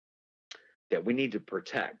um, that we need to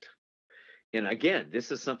protect. And again,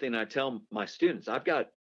 this is something I tell my students. I've got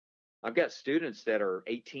students that are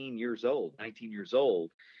 18 years old, 19 years old,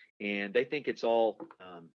 and they think it's all.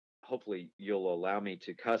 Hopefully, you'll allow me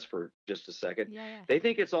to cuss for just a second. Yeah, yeah. They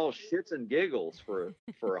think it's all shits and giggles for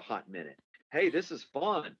a hot minute. Hey, this is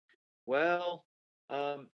fun. Well,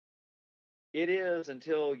 it is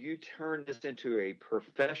until you turn this into a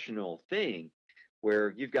professional thing,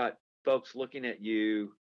 where you've got folks looking at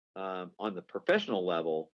you on the professional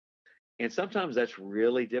level, and sometimes that's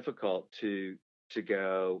really difficult to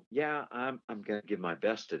go, yeah, I'm going to give my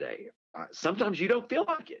best today. Sometimes you don't feel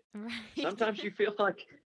like it. Right. Sometimes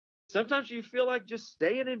you feel like just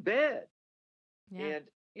staying in bed. Yeah.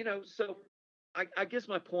 And so I guess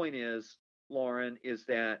my point is, Lauren, is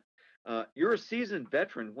that you're a seasoned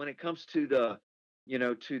veteran when it comes to the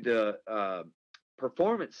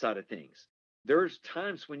performance side of things. There's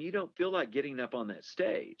times when you don't feel like getting up on that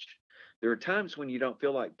stage. There are times when you don't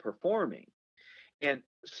feel like performing. And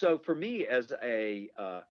so for me as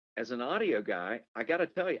an audio guy, I got to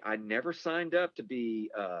tell you, I never signed up to be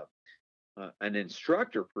an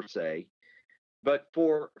instructor per se, but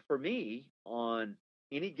for me on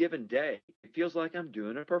any given day, it feels like I'm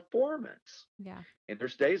doing a performance. Yeah. And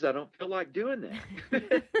there's days I don't feel like doing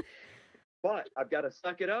that. But I've got to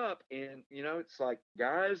suck it up, and it's like,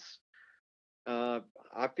 guys, I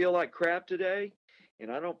feel like crap today,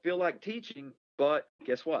 and I don't feel like teaching, but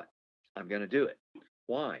guess what? I'm going to do it.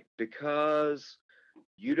 Why? Because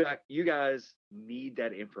you guys need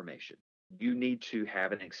that information. You need to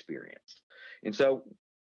have an experience. And so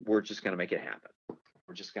we're just going to make it happen.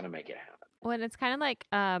 We're just going to make it happen. Well, and it's kind of like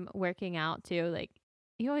working out too. Like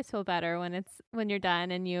you always feel better when you're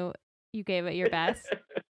done and you gave it your best.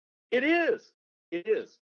 It is. It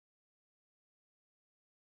is.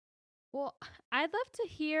 Well, I'd love to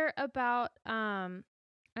hear about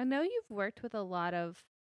I know you've worked with a lot of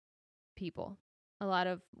people. a lot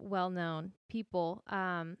of well-known people.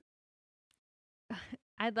 I'd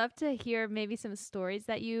love to hear maybe some stories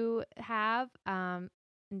that you have. And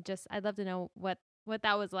just I'd love to know what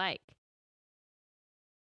that was like.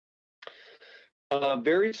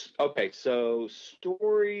 Okay. So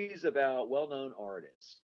stories about well-known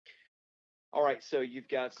artists. All right, so you've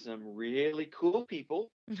got some really cool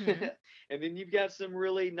people, Mm-hmm. and then you've got some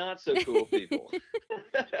really not so cool people.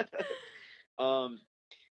 um,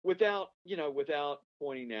 without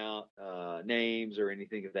pointing out names or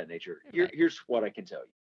anything of that nature, Right. here's what I can tell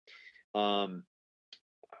you.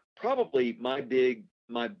 Probably my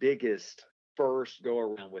biggest first go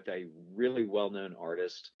around with a really well-known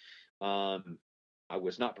artist. Um, I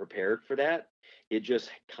was not prepared for that. It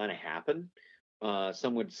just kind of happened.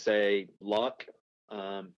 Some would say luck,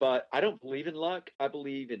 but I don't believe in luck. I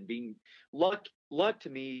believe in being luck. Luck to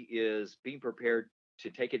me is being prepared to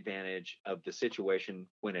take advantage of the situation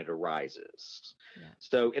when it arises. Yeah.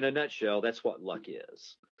 So, in a nutshell, that's what luck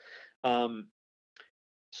is. Um,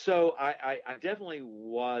 so I definitely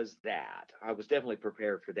was that. I was definitely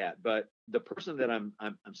prepared for that. But the person that I'm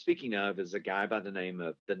speaking of is a guy by the name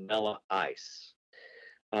of Vanilla Ice.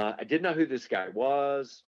 I didn't know who this guy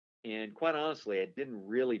was, and quite honestly, I didn't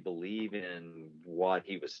really believe in what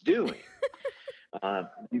he was doing.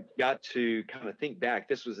 You've got to kind of think back.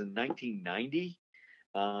 This was in 1990.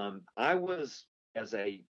 I was, as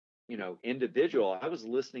a individual, I was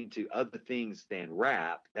listening to other things than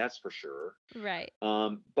rap. That's for sure. Right.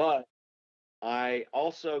 But I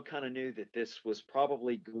also kind of knew that this was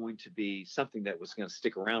probably going to be something that was going to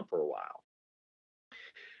stick around for a while.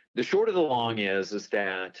 The short of the long is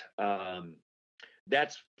that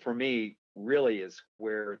that's for me really is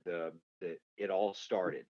where the it all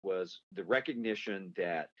started, was the recognition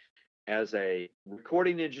that as a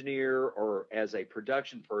recording engineer or as a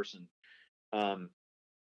production person, um,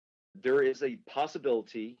 there is a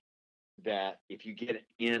possibility that if you get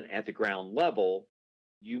in at the ground level,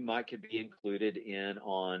 you might could be included in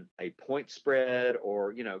on a point spread,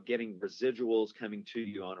 or getting residuals coming to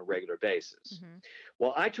you on a regular basis. Mm-hmm.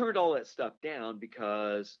 Well, I turned all that stuff down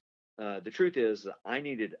because the truth is that I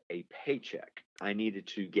needed a paycheck. I needed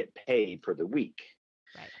to get paid for the week.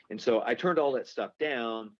 Right. And so I turned all that stuff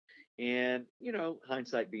down. And,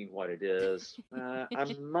 hindsight being what it is, I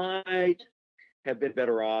might have been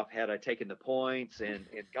better off had I taken the points and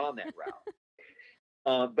gone that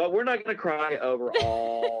route. But we're not going to cry over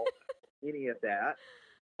any of that.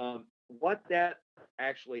 What that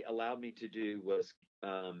actually allowed me to do was,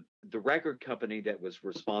 the record company that was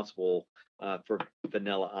responsible for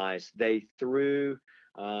Vanilla Ice, they threw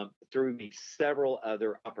me several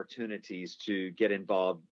other opportunities to get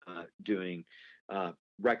involved doing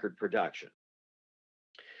record production.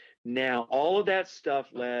 Now, all of that stuff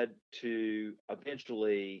led to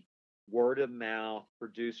eventually word of mouth,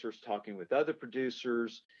 producers talking with other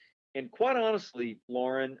producers. And quite honestly,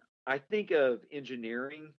 Lauren, I think of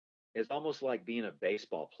engineering as almost like being a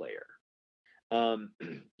baseball player.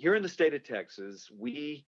 Here in the state of Texas,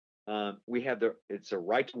 we have it's a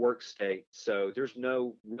right to work state, so there's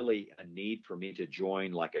no really a need for me to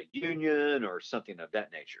join like a union or something of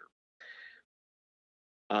that nature.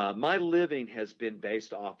 My living has been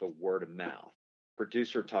based off of word of mouth,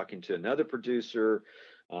 producer talking to another producer,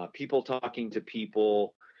 people talking to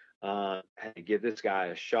people. Had to give this guy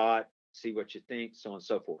a shot, see what you think, so on and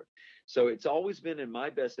so forth. So it's always been in my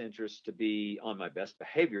best interest to be on my best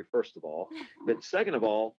behavior, first of all, but second of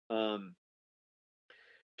all,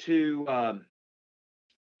 to how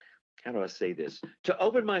do I say this? To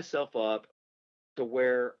open myself up to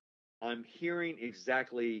where I'm hearing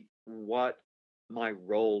exactly what my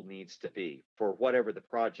role needs to be for whatever the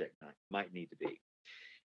project might need to be.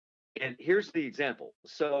 And here's the example.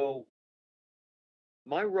 So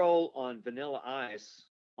my role on Vanilla Ice,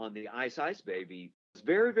 on the Ice Ice Baby, was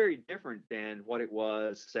very, very different than what it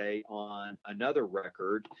was, say, on another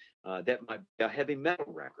record that might be a heavy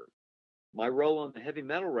metal record. My role on the heavy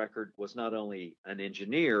metal record was not only an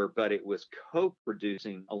engineer, but it was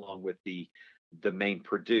co-producing along with the main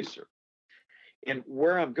producer. And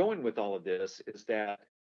where I'm going with all of this is that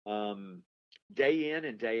day in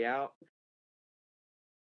and day out,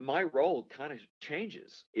 my role kind of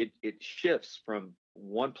changes. It shifts from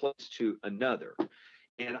one place to another,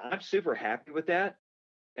 and I'm super happy with that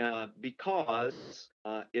because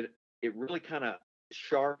it really kind of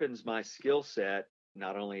sharpens my skill set,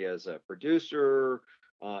 not only as a producer,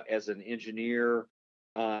 as an engineer.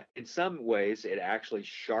 In some ways, it actually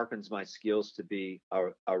sharpens my skills to be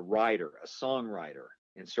a writer, a songwriter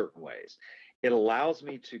in certain ways. It allows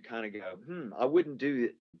me to kind of go, I wouldn't do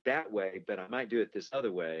it that way, but I might do it this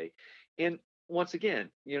other way. And once again,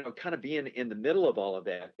 kind of being in the middle of all of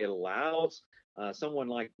that, it allows someone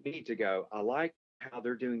like me to go, I like how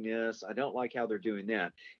they're doing this. I don't like how they're doing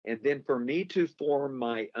that. And then for me to form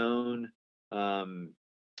my own, I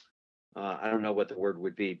don't know what the word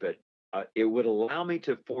would be, but it would allow me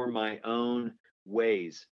to form my own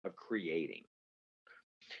ways of creating.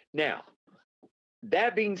 Now,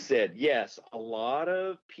 that being said, yes, a lot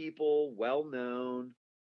of people, well known,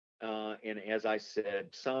 and as I said,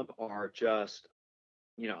 some are just,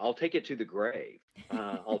 I'll take it to the grave.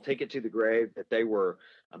 I'll take it to the grave that they were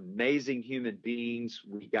amazing human beings.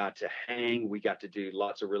 We got to hang, we got to do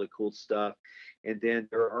lots of really cool stuff. And then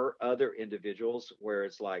there are other individuals where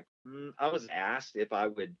it's like, I was asked if I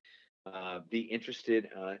would be interested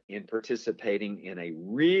in participating in a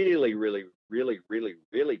really, really, really, really,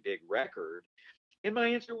 really big record. And my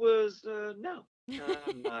answer was no,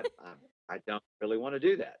 I'm not. I don't really want to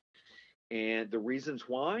do that. And the reasons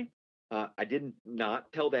why, I did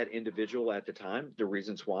not tell that individual at the time the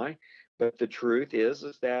reasons why. But the truth is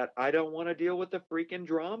that I don't want to deal with the freaking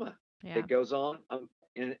drama that goes on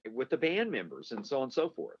with the band members and so on and so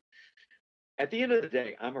forth. At the end of the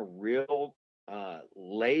day, I'm a real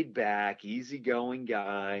laid back, easygoing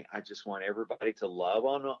guy. I just want everybody to love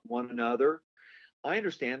on one another. I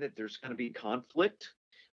understand that there's going to be conflict,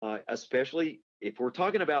 especially if we're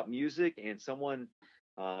talking about music and someone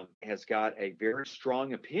has got a very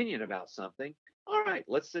strong opinion about something. All right,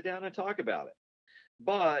 let's sit down and talk about it.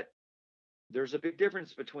 But there's a big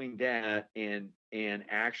difference between that and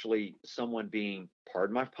actually someone being,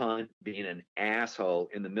 pardon my pun, being an asshole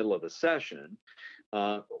in the middle of a session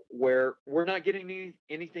where we're not getting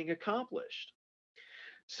anything accomplished.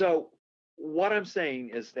 So what I'm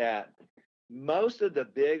saying is that most of the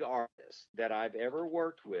big artists that I've ever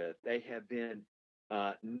worked with, they have been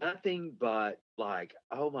nothing but like,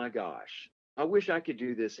 oh my gosh, I wish I could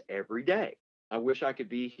do this every day. I wish I could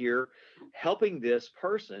be here helping this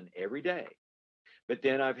person every day. But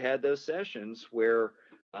then I've had those sessions where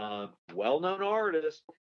well-known artists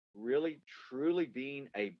really, truly being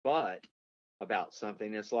a butt about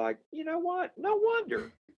something. It's like, you know what? No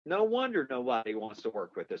wonder nobody wants to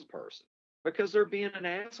work with this person, because they're being an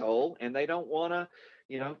asshole and they don't want to,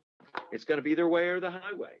 it's going to be their way or the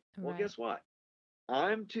highway. Right. Well, guess what?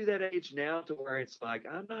 I'm to that age now to where it's like,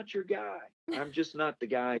 I'm not your guy. I'm just not the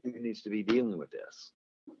guy who needs to be dealing with this.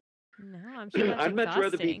 No, I'm sure that's I'd much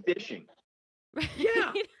rather be fishing. Right.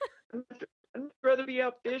 Yeah. I'd rather be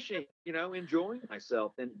out fishing, enjoying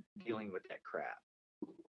myself than dealing with that crap.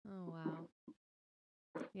 Oh, wow.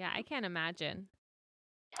 Yeah, I can't imagine.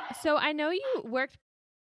 So I know you worked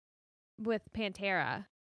with Pantera.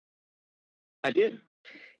 I did.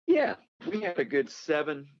 Yeah, we had a good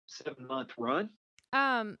 7-month run.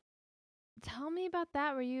 Tell me about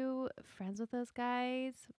that. Were you friends with those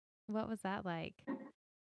guys? What was that like?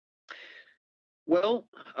 Well,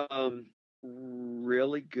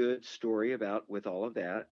 really good story with all of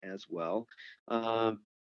that as well.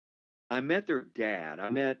 I met their dad. I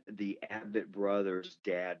met the Abbott brothers'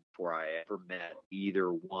 dad before I ever met either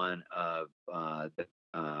one of the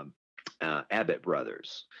Abbott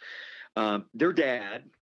brothers. Their dad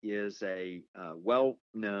is a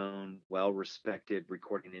well-known, well-respected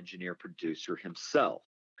recording engineer, producer himself.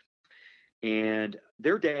 And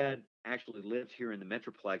their dad actually lived here in the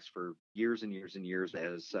Metroplex for years and years and years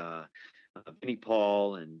as Vinnie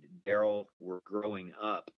Paul and Daryl were growing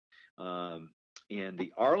up in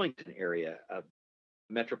the Arlington area of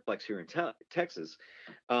Metroplex here in Texas.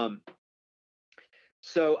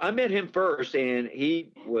 So I met him first, and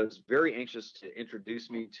he was very anxious to introduce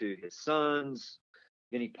me to his sons,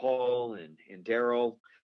 Vinnie Paul and Daryl.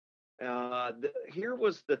 Here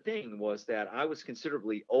was the thing, was that I was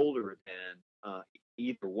considerably older than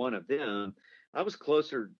either one of them. I was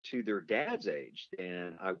closer to their dad's age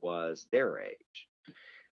than I was their age.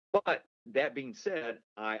 But that being said,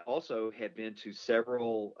 I also had been to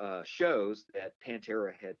several shows that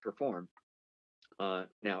Pantera had performed.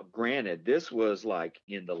 Now, granted, this was like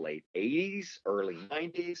in the late 80s, early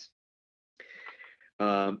 90s.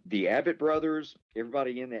 The Abbott brothers,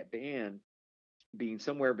 everybody in that band, being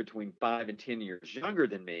somewhere between 5 and 10 years younger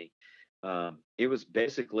than me, it was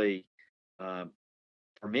basically,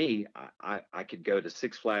 for me, I could go to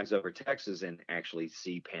Six Flags Over Texas and actually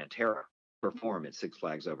see Pantera perform at Six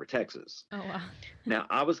Flags Over Texas. Oh, wow. Now,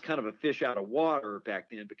 I was kind of a fish out of water back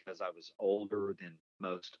then because I was older than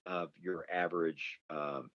most of your average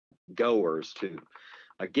goers to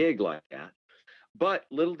a gig like that. But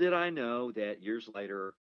little did I know that years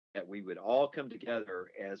later that we would all come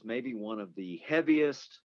together as maybe one of the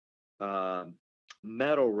heaviest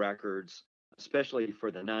metal records, especially for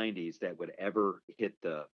the 90s, that would ever hit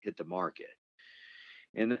the market.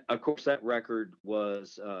 And of course, that record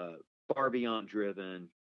was Far Beyond Driven.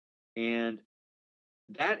 And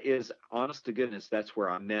that is, honest to goodness, that's where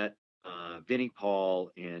I met Vinnie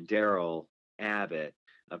Paul and Daryl Abbott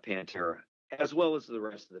of Pantera, as well as the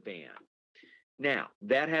rest of the band. Now,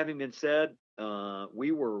 that having been said,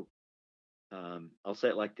 we were, I'll say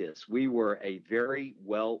it like this, we were a very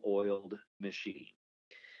well-oiled machine.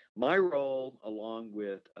 My role, along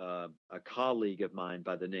with a colleague of mine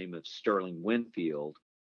by the name of Sterling Winfield,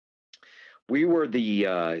 we were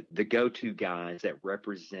the go-to guys that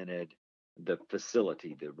represented the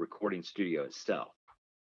facility, the recording studio itself.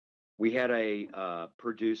 We had a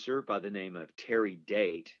producer by the name of Terry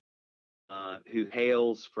Date, who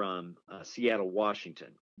hails from Seattle,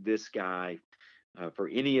 Washington. This guy, for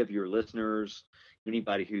any of your listeners,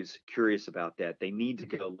 anybody who's curious about that, they need to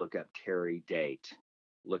go look up Terry Date,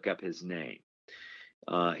 look up his name.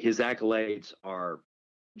 His accolades are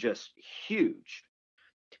just huge.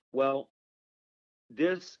 Well,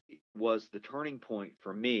 this was the turning point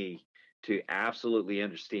for me to absolutely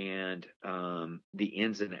understand the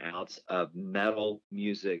ins and outs of metal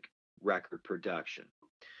music record production.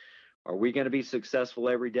 Are we going to be successful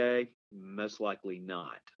every day? Most likely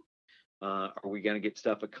not. Are we going to get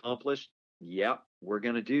stuff accomplished? Yep, we're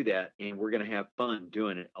going to do that, and we're going to have fun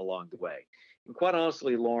doing it along the way. And quite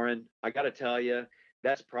honestly, Lauren, I got to tell you,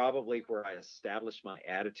 that's probably where I established my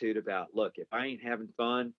attitude about, look, if I ain't having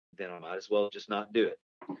fun, then I might as well just not do it.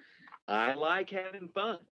 I like having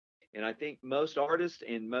fun. And I think most artists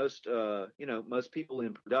and most, most people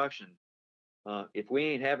in production, if we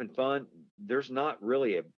ain't having fun, there's not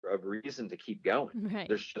really a reason to keep going. Right.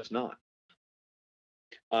 There's just not.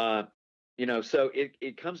 So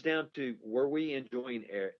it comes down to, were we enjoying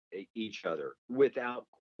each other? Without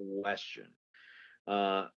question.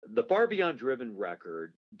 The Far Beyond Driven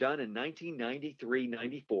record, done in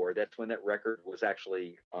 1993-94, that's when that record was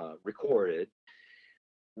actually recorded.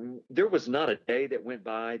 There was not a day that went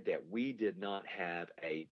by that we did not have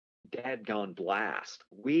a dadgone blast.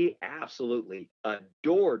 We absolutely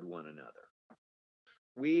adored one another.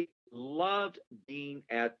 We loved being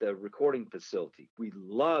at the recording facility. We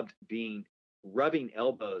loved rubbing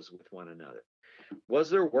elbows with one another. Was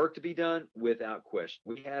there work to be done? Without question.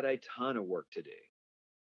 We had a ton of work to do.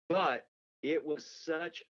 But it was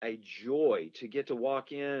such a joy to get to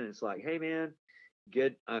walk in and it's like, hey, man,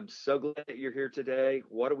 good. I'm so glad that you're here today.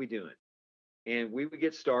 What are we doing? And we would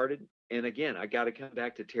get started. And again, I got to come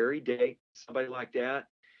back to Terry Day, somebody like that.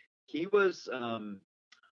 He was,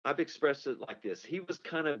 I've expressed it like this. He was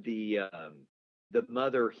kind of the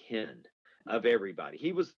mother hen of everybody.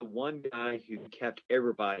 He was the one guy who kept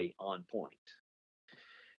everybody on point.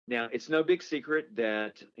 Now, it's no big secret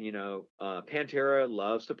that, Pantera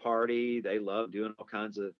loves to party. They love doing all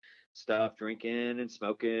kinds of stuff, drinking and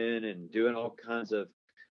smoking and doing all kinds of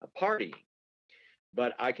partying.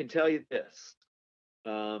 But I can tell you this,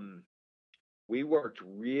 we worked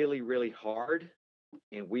really, really hard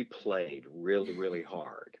and we played really, really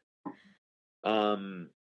hard.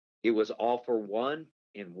 It was all for one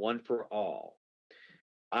and one for all.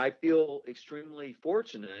 I feel extremely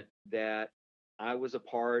fortunate that I was a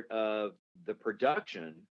part of the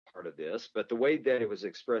production part of this, but the way that it was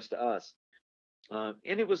expressed to us, and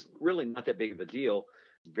it was really not that big of a deal,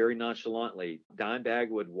 very nonchalantly, Dimebag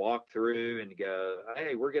would walk through and go,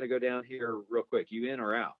 hey, we're going to go down here real quick. You in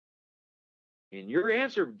or out? And your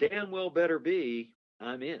answer damn well better be,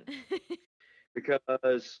 I'm in.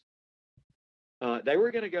 Because they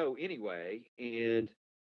were going to go anyway. And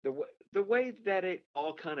the way that it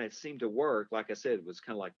all kind of seemed to work, like I said, was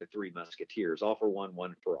kind of like the Three Musketeers, all for one,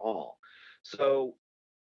 one for all. So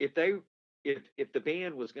if the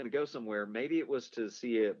band was going to go somewhere, maybe it was to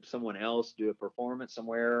see someone else do a performance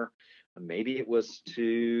somewhere. Maybe it was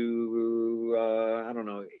to, I don't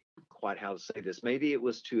know quite how to say this. Maybe it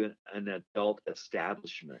was to an adult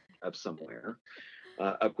establishment of somewhere,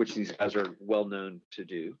 of which these guys are well known to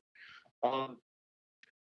do.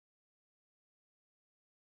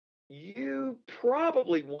 You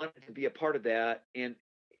probably wanted to be a part of that. And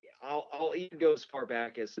I'll even go as far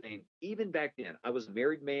back as saying, even back then, I was a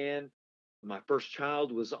married man. My first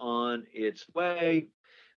child was on its way.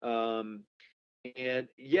 And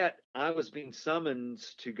yet I was being summoned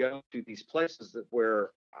to go to these places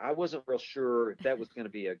where I wasn't real sure if that was going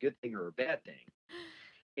to be a good thing or a bad thing.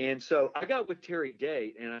 And so I got with Terry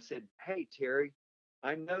Date and I said, hey, Terry,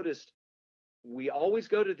 I noticed we always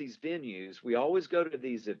go to these venues. We always go to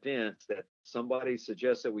these events that somebody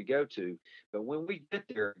suggests that we go to. But when we get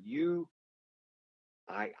there,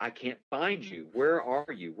 I can't find you. Where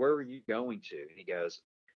are you? Where are you going to? And he goes,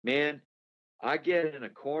 man, I get in a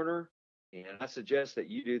corner and I suggest that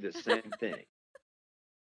you do the same thing.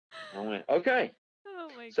 I went, okay. Oh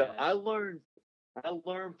my So gosh. I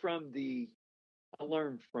learned from the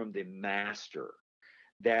master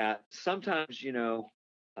that sometimes,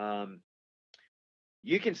 um,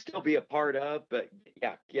 you can still be a part of, but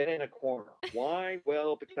yeah, get in a corner. Why?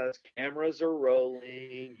 Well, because cameras are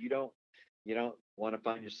rolling. You don't want to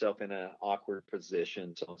find yourself in an awkward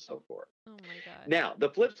position, so on and so forth. Oh my gosh. Now, the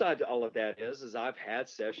flip side to all of that is I've had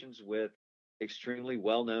sessions with extremely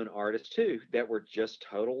well-known artists too that were just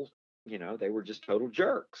they were just total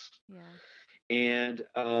jerks. Yeah. And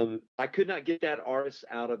I could not get that artist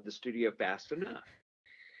out of the studio fast enough.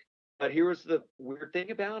 But here was the weird thing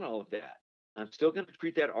about all of that. I'm still going to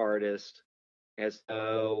treat that artist as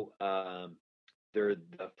though they're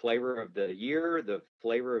the flavor of the year, the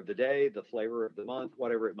flavor of the day, the flavor of the month,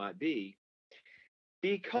 whatever it might be,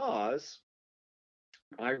 because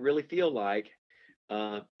I really feel like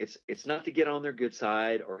it's not to get on their good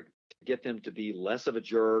side or to get them to be less of a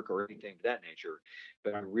jerk or anything of that nature,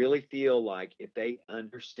 but I really feel like if they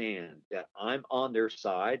understand that I'm on their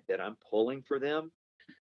side, that I'm pulling for them,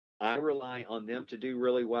 I rely on them to do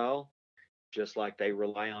really well, just like they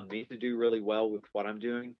rely on me to do really well with what I'm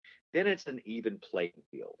doing, then it's an even playing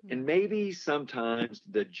field. Yeah. And maybe sometimes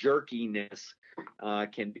the jerkiness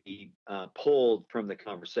can be pulled from the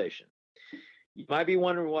conversation. You might be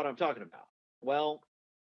wondering what I'm talking about. Well,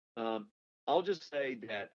 um, I'll just say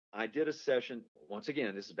that I did a session. Once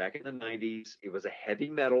again, this is back in the 90s. It was a heavy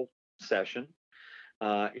metal session.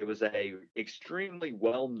 It was a extremely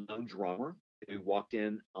well-known drummer who walked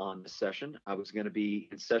in on the session. I was going to be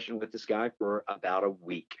in session with this guy for about a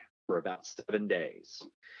week, for about 7 days.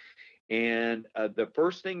 And the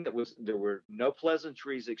first thing there were no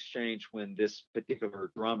pleasantries exchanged when this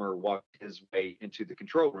particular drummer walked his way into the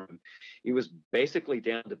control room. He was basically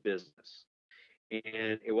down to business.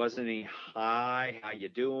 And it wasn't any, hi, how you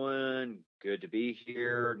doing? Good to be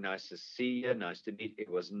here. Nice to see you. Nice to meet you.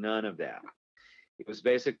 It was none of that. It was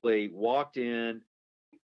basically walked in.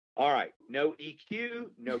 All right, no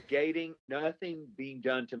EQ, no gating, nothing being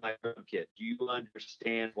done to my drum kit. Do you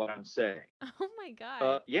understand what I'm saying? Oh my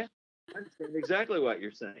god. Yeah, I understand exactly what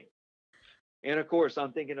you're saying. And of course,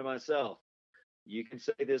 I'm thinking to myself, you can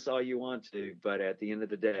say this all you want to, but at the end of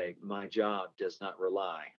the day, my job does not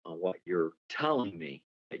rely on what you're telling me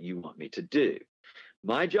that you want me to do.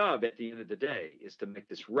 My job at the end of the day is to make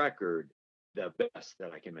this record the best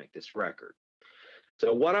that I can make this record.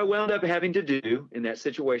 So what I wound up having to do in that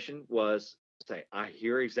situation was say, I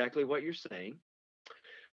hear exactly what you're saying,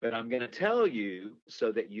 but I'm going to tell you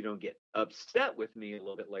so that you don't get upset with me a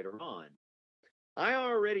little bit later on. I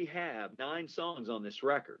already have 9 songs on this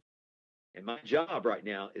record. And my job right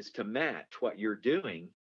now is to match what you're doing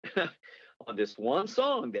on this one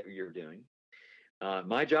song that you're doing.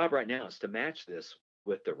 My job right now is to match this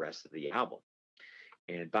with the rest of the album.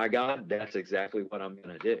 And by God, that's exactly what I'm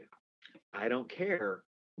going to do. I don't care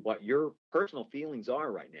what your personal feelings are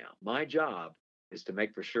right now. My job is to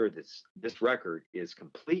make for sure that this record is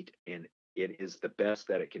complete and it is the best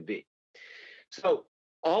that it can be. So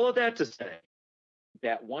all of that to say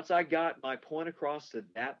that once I got my point across to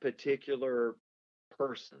that particular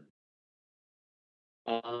person,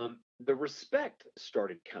 the respect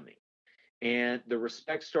started coming. And the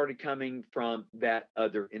respect started coming from that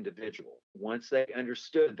other individual. Once they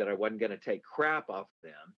understood that I wasn't going to take crap off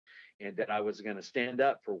them and that I was going to stand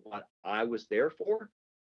up for what I was there for,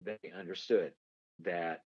 they understood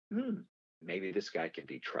that maybe this guy can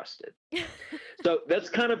be trusted. So that's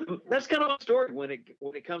kind of a story when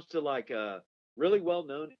it comes to like a really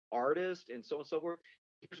well-known artist and so on and so forth.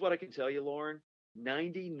 Here's what I can tell you, Lauren.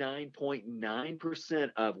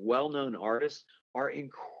 99.9% of well-known artists are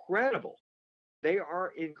incredible. They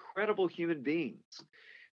are incredible human beings.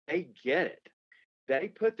 They get it. They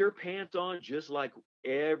put their pants on just like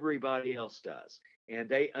everybody else does. And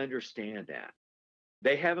they understand that.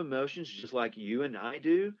 They have emotions just like you and I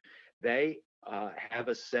do. They have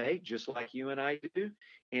a say just like you and I do.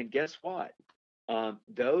 And guess what?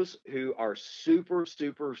 Those who are super,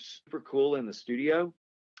 super, super cool in the studio,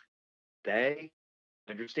 they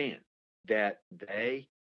understand that they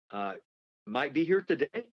might be here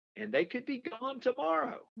today and they could be gone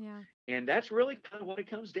tomorrow. Yeah. And that's really kind of what it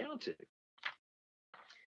comes down to.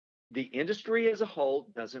 The industry as a whole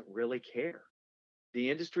doesn't really care.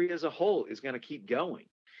 The industry as a whole is going to keep going.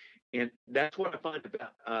 And that's what I find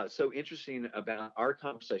about so interesting about our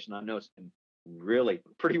conversation. I know it's been really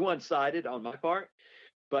pretty one-sided on my part,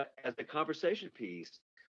 but as a conversation piece,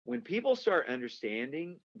 when people start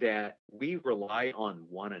understanding that we rely on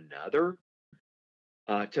one another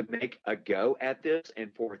to make a go at this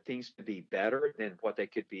and for things to be better than what they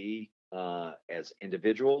could be as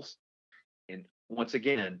individuals, and once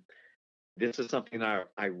again, this is something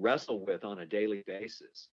I wrestle with on a daily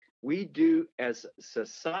basis. We do, as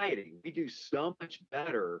society, we do so much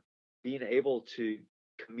better being able to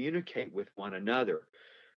communicate with one another,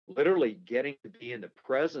 literally getting to be in the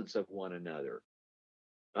presence of one another.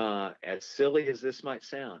 As silly as this might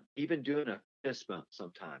sound, even doing a fist bump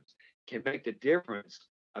sometimes can make the difference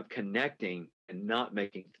of connecting and not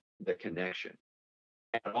making the connection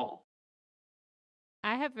at all.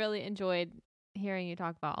 I have really enjoyed hearing you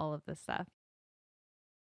talk about all of this stuff.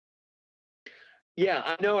 Yeah,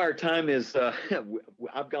 I know our time is,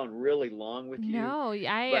 I've gone really long with you. No,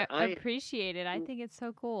 I appreciate it. I think it's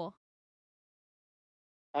so cool.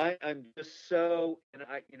 I'm just so, and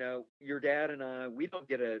your dad and I, we don't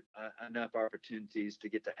get enough opportunities to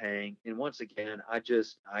get to hang. And once again, I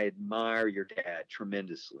admire your dad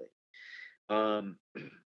tremendously.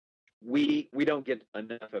 We don't get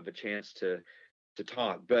enough of a chance to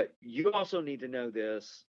talk, but you also need to know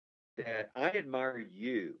this, that I admire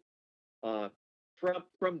you.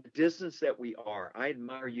 From the distance that we are, I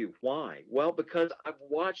admire you. Why? Well, because I've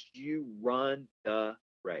watched you run the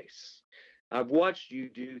race. I've watched you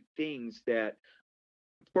do things that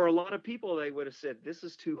for a lot of people, they would have said, this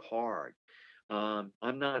is too hard. I'm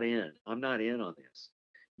not in on this.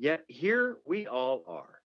 Yet here we all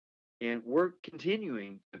are. And we're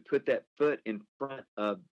continuing to put that foot in front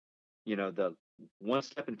of, the one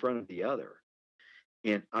step in front of the other.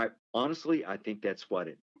 And I think that's what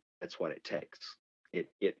it takes.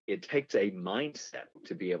 It takes a mindset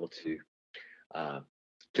to be able to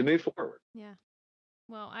move forward. Yeah.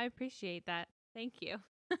 Well, I appreciate that. Thank you.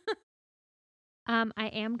 I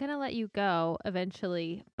am going to let you go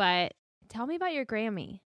eventually, but tell me about your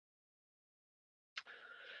Grammy.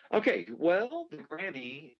 Okay. Well, the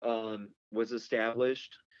Grammy was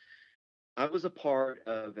established. I was a part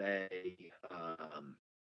of a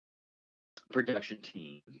production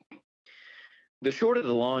team. The short of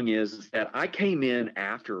the long is that I came in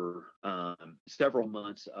after several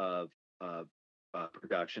months of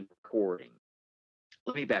production recording.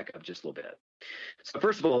 Let me back up just a little bit. So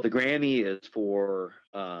first of all, the Grammy is for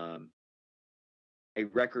a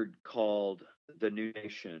record called The New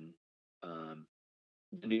Nation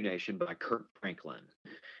by Kirk Franklin.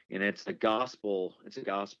 And it's a gospel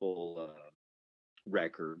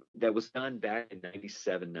record that was done back in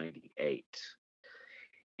 97, 98.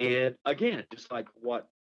 And again, just like what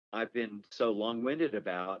I've been so long-winded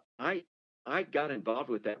about, I got involved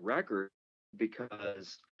with that record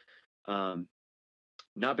because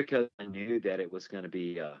not because I knew that it was going to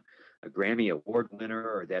be a Grammy Award winner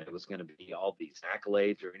or that it was going to be all these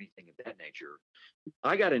accolades or anything of that nature.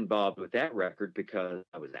 I got involved with that record because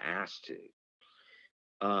I was asked to.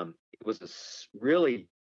 It was a really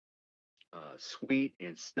sweet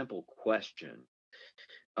and simple question.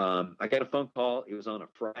 I got a phone call. It was on a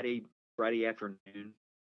Friday afternoon,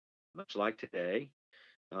 much like today.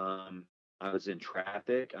 I was in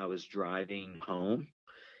traffic. I was driving home,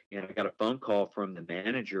 and I got a phone call from the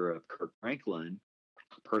manager of Kirk Franklin,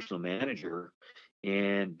 personal manager,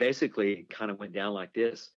 and basically it kind of went down like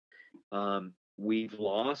this. We've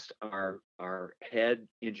lost our head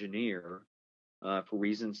engineer for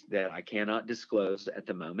reasons that I cannot disclose at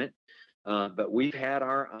the moment, but we've had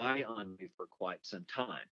our eye on you for quite some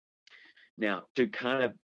time. Now, to kind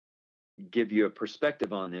of give you a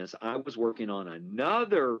perspective on this, I was working on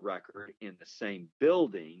another record in the same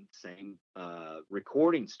building, same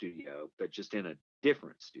recording studio, but just in a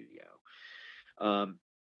different studio.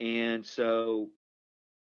 And so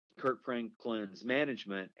Kirk Franklin's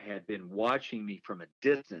management had been watching me from a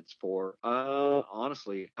distance for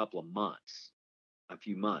honestly a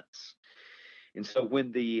few months. And so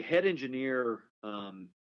when the head engineer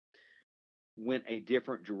went a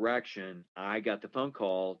different direction, I got the phone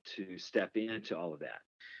call to step into all of that.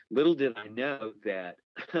 Little did I know that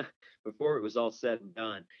before it was all said and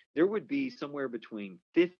done, there would be somewhere between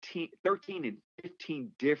 13 and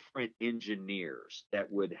 15 different engineers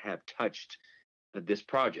that would have touched this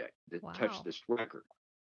project, that touched this record.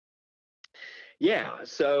 Yeah.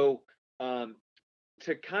 So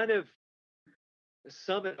to kind of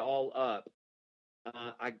sum it all up,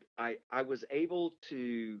 I was able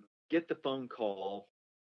to get the phone call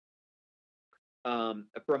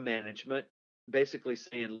from management, basically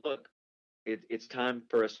saying, "Look, it's time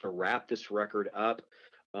for us to wrap this record up.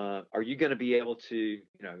 Are you going to be able to,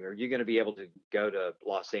 go to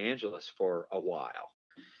Los Angeles for a while?"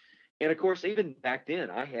 And of course, even back then,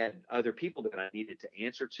 I had other people that I needed to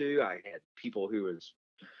answer to. I had people who was,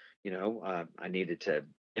 I needed to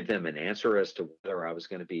give them an answer as to whether I was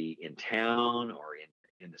going to be in town or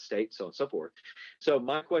in the state, so on and so forth. So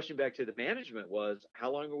my question back to the management was,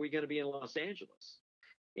 how long are we going to be in Los Angeles?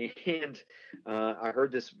 And I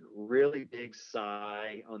heard this really big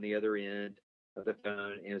sigh on the other end of the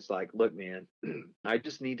phone. And it's like, look, man, I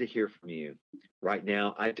just need to hear from you right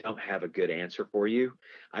now. I don't have a good answer for you.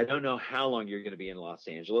 I don't know how long you're going to be in Los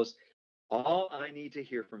Angeles. All I need to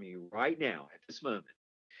hear from you right now at this moment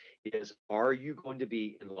is, are you going to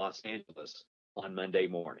be in Los Angeles on Monday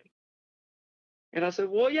morning? And I said,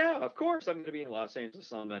 well, yeah, of course I'm going to be in Los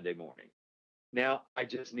Angeles on Monday morning. Now, I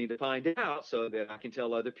just need to find out so that I can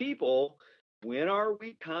tell other people, when are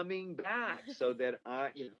we coming back, so that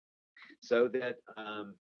I've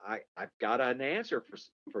got an answer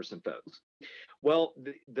for some folks. Well,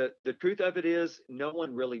 the truth of it is, no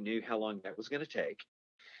one really knew how long that was going to take.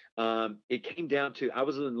 It came down to, I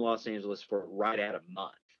was in Los Angeles for right at a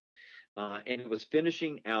month. And it was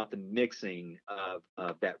finishing out the mixing of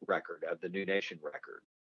that record, of the New Nation record.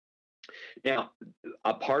 Now,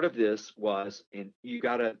 a part of this was, and you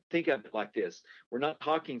got to think of it like this, we're not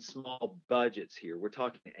talking small budgets here. We're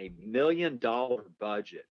talking $1 million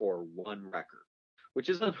budget for one record, which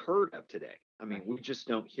is unheard of today. I mean, we just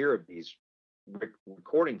don't hear of these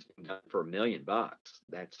recordings being done for $1 million.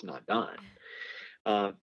 That's not done.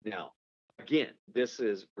 Now, again,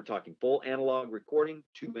 we're talking full analog recording,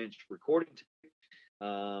 2-inch recording.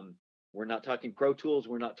 We're not talking Pro Tools.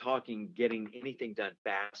 We're not talking getting anything done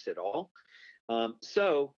fast at all.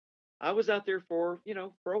 So I was out there for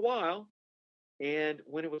a while. And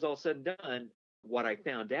when it was all said and done, what I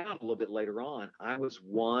found out a little bit later on, I was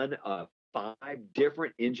one of 5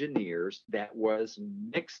 different engineers that was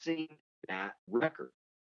mixing that record.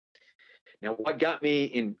 Now, what got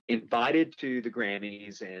me invited to the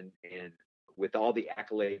Grammys and with all the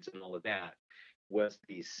accolades and all of that was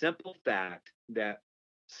the simple fact that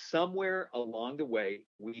somewhere along the way,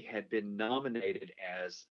 we had been nominated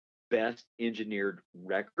as Best Engineered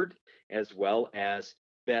Record, as well as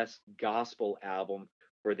Best Gospel Album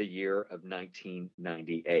for the year of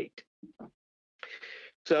 1998.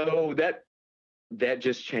 So that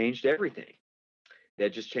just changed everything.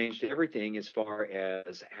 That just changed everything as far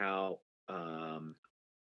as how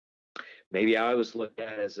maybe I was looked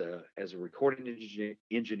at as a recording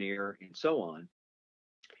engineer and so on.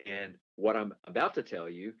 And what I'm about to tell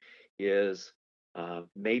you is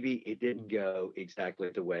maybe it didn't go exactly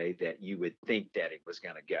the way that you would think that it was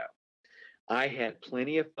going to go. I had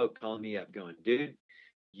plenty of folk calling me up going, dude,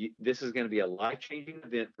 this is going to be a life-changing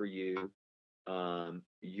event for you.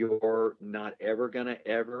 You're not ever going to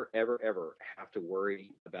ever have to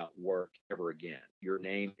worry about work ever again. Your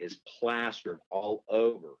name is plastered all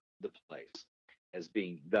over the place as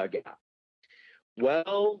being the guy.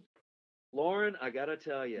 Well, Lauren, I got to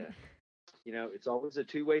tell you, it's always a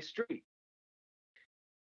two-way street.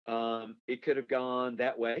 It could have gone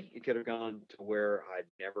that way. It could have gone to where I'd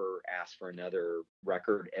never asked for another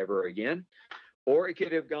record ever again, or it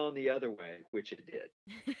could have gone the other way, which it did.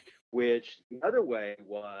 Which the other way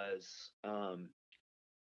was,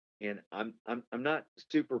 and I'm not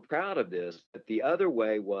super proud of this, but the other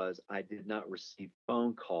way was I did not receive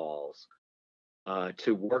phone calls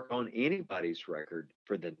to work on anybody's record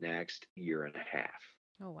for the next year and a half.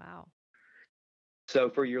 Oh, wow. So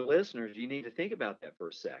for your listeners, you need to think about that for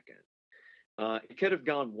a second. It could have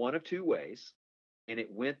gone one of two ways, and it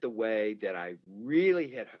went the way that I really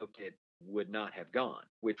had hoped it would not have gone,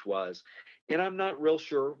 which was, and I'm not real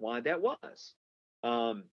sure why that was.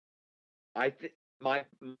 My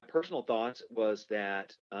personal thoughts was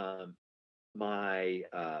that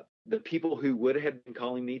the people who would have been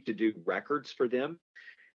calling me to do records for them,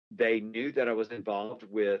 they knew that I was involved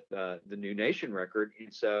with the New Nation record,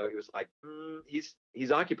 and so it was like,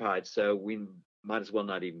 he's occupied, so we might as well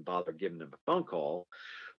not even bother giving him a phone call.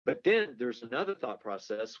 But then there's another thought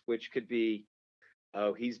process, which could be,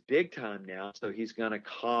 oh, he's big time now, so he's going to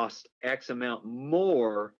cost X amount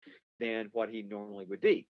more than what he normally would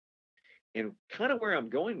be. And kind of where I'm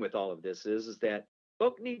going with all of this is that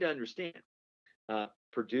folk need to understand,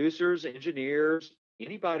 producers, engineers,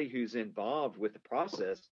 anybody who's involved with the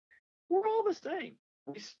process, we're all the same.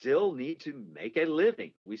 We still need to make a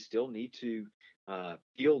living. We still need to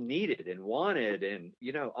feel needed and wanted, and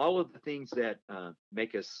all of the things that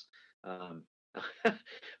make us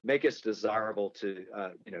make us desirable to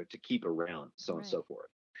to keep around, so on and so forth.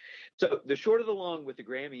 So the short of the long with the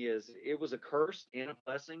Grammy is, it was a curse and a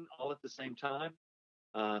blessing all at the same time.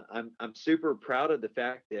 I'm super proud of the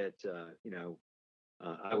fact that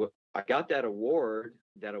I got that award,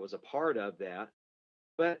 that I was a part of that.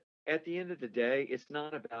 But at the end of the day, it's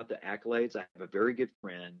not about the accolades. I have a very good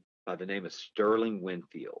friend by the name of Sterling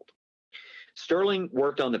Winfield. Sterling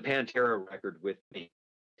worked on the Pantera record with me.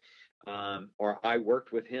 or I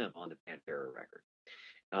worked with him on the Pantera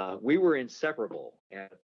record. We were inseparable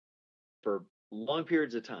for long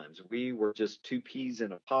periods of times. We were just two peas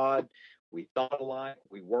in a pod. We thought alike.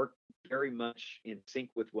 We worked very much in sync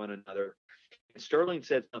with one another. And Sterling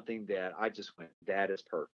said something that I just went, that is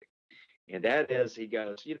perfect. And that is, he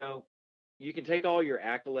goes, you can take all your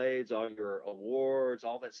accolades, all your awards,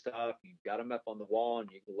 all that stuff. You've got them up on the wall, and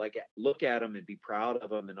you can look at them and be proud of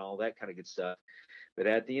them and all that kind of good stuff. But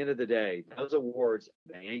at the end of the day, those awards,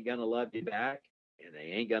 they ain't going to love you back, and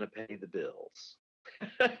they ain't going to pay the bills.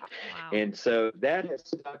 Wow. And so that has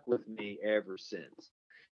stuck with me ever since.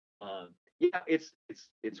 Yeah,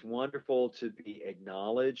 it's wonderful to be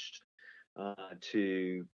acknowledged,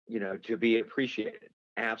 to be appreciated.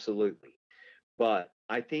 Absolutely. But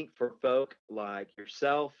I think for folk like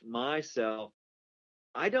yourself, myself,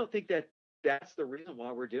 I don't think that that's the reason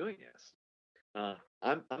why we're doing this.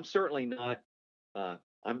 I'm certainly not.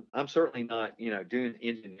 I'm certainly not, doing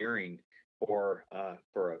engineering for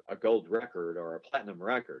a gold record or a platinum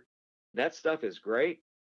record. That stuff is great,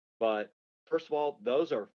 but first of all,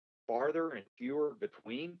 those are farther and fewer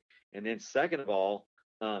between. And then second of all,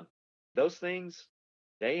 those things,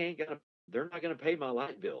 they're not gonna pay my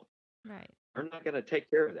light bill. Right. They're not gonna take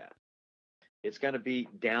care of that. It's going to be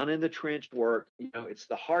down in the trench work. It's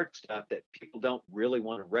the hard stuff that people don't really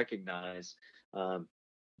want to recognize. How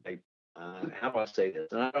do I say this?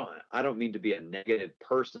 And I don't mean to be a negative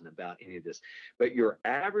person about any of this, but your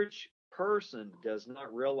average person does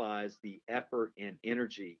not realize the effort and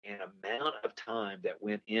energy and amount of time that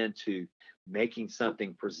went into making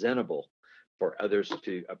something presentable for others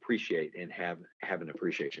to appreciate and have an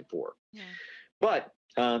appreciation for. Yeah. But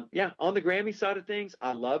on the Grammy side of things,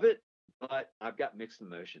 I love it, but I've got mixed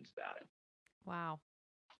emotions about it. Wow.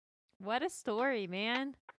 What a story,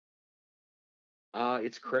 man.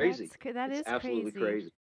 It's crazy. That is absolutely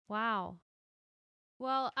crazy. Wow.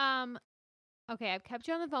 Well, okay, I've kept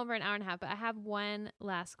you on the phone for an hour and a half, but I have one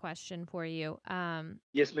last question for you.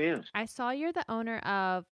 Yes, ma'am. I saw you're the owner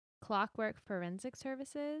of Clockwork Forensic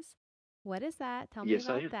Services. What is that? Tell me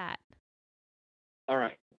about that. All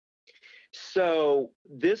right. So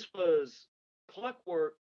this was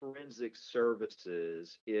Clockwork Forensic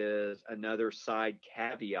Services is another side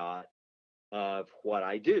caveat of what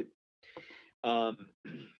I do.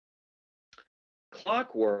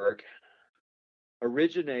 Clockwork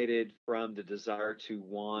originated from the desire to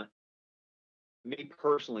want me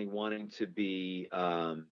personally wanting to be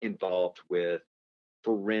involved with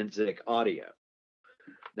forensic audio.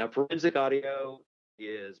 Now, forensic audio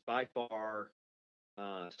is by far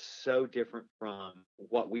so different from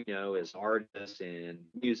what we know as artists and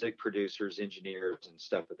music producers, engineers, and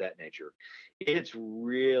stuff of that nature. It's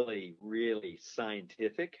really, really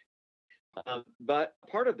scientific. But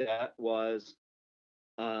part of that was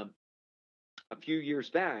a few years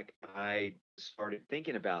back, I started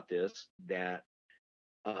thinking about this, that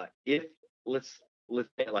if let's say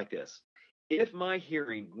it like this. If my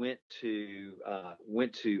hearing went to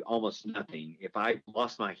almost nothing, if I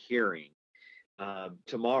lost my hearing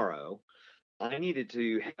tomorrow, I needed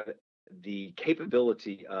to have the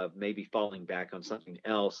capability of maybe falling back on something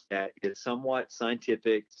else that is somewhat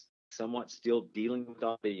scientific, somewhat still dealing with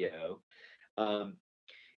audio,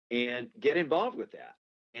 and get involved with that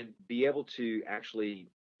and be able to actually,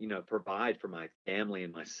 provide for my family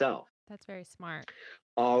and myself. That's very smart.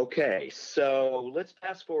 Okay, so let's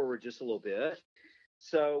fast forward just a little bit.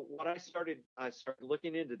 So what I started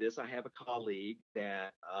looking into this. I have a colleague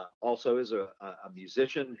that also is a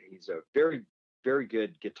musician. He's a very, very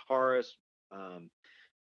good guitarist,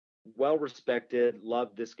 well respected.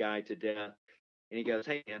 Love this guy to death. And he goes,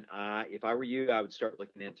 "Hey man, if I were you, I would start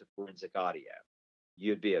looking into forensic audio.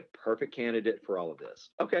 You'd be a perfect candidate for all of this."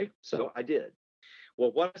 Okay, so I did.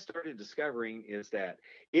 Well, what I started discovering is that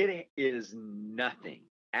it is nothing,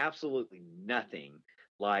 absolutely nothing,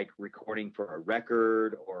 like recording for a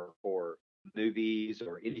record or for movies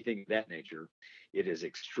or anything of that nature. It is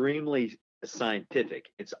extremely scientific.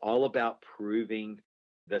 It's all about proving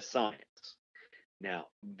the science. Now,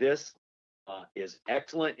 this is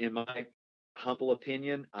excellent in my humble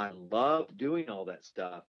opinion. I love doing all that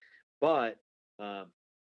stuff, but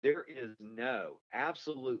there is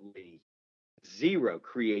absolutely zero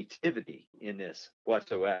creativity in this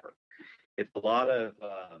whatsoever. It's a lot of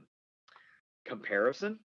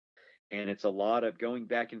comparison, and it's a lot of going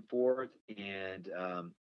back and forth. And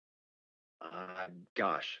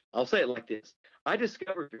gosh, I'll say it like this: I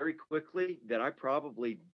discovered very quickly that I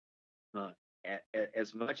probably,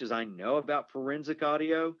 as much as I know about forensic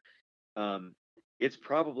audio, it's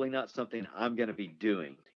probably not something I'm going to be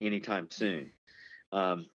doing anytime soon.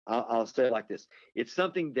 I'll say it like this: it's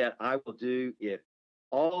something that I will do if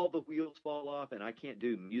all the wheels fall off and I can't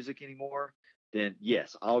do music anymore. Then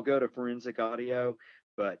yes, I'll go to forensic audio.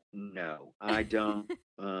 But no, I don't.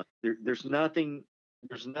 There's nothing.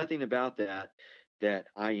 There's nothing about that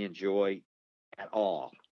I enjoy at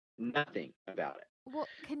all. Nothing about it. Well,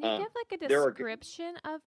 can you give like a There are description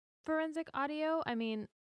of forensic audio? I mean,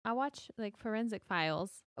 I watch like Forensic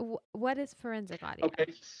Files. What is forensic audio? okay.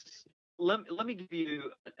 Let me give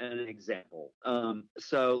you an example.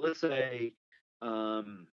 So let's say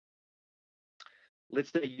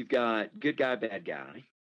you've got good guy, bad guy,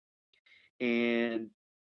 and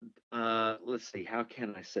let's see, how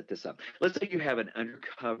can I set this up? Let's say you have an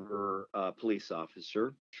undercover police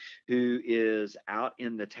officer who is out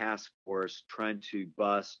in the task force trying to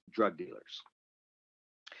bust drug dealers.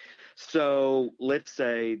 So let's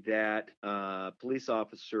say that police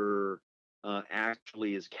officer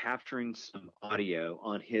actually is capturing some audio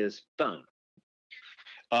on his phone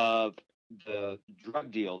of the drug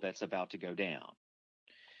deal that's about to go down.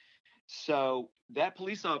 So that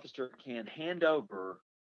police officer can hand over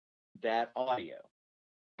that audio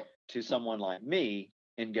to someone like me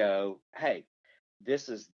and go, hey, this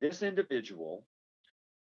is this individual.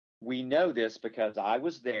 We know this because I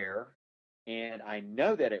was there and I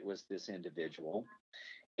know that it was this individual.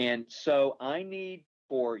 And so I need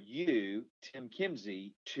for you, Tim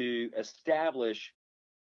Kimsey, to establish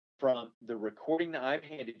from the recording that I've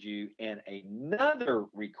handed you and another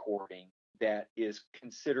recording that is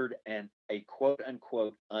considered a quote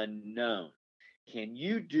unquote unknown. Can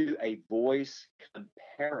you do a voice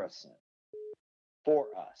comparison for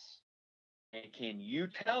us? And can you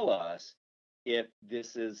tell us if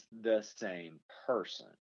this is the same person?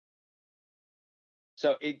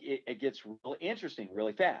 So it gets really interesting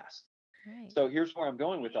really fast. Right. So here's where I'm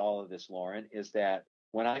going with all of this, Lauren, is that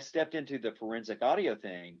when I stepped into the forensic audio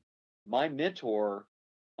thing, my mentor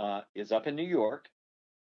is up in New York.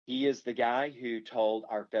 He is the guy who told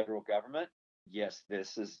our federal government, yes,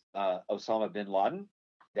 this is Osama bin Laden.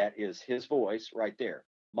 That is his voice right there.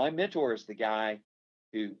 My mentor is the guy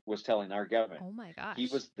who was telling our government. Oh my gosh. He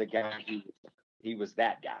was the guy he was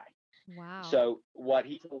that guy. Wow. So what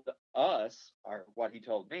he told us, or what he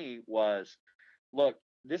told me was, look,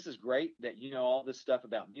 this is great that you know all this stuff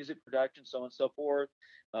about music production, so on and so forth.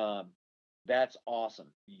 That's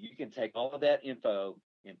awesome. You can take all of that info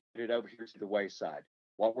and put it over here to the wayside.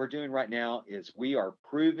 What we're doing right now is we are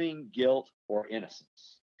proving guilt or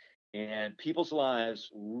innocence. And people's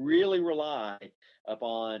lives really rely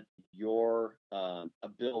upon your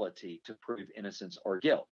ability to prove innocence or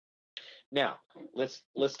guilt. Now,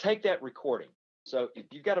 let's take that recording. So if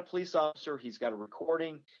you've got a police officer, he's got a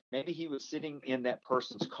recording. Maybe he was sitting in that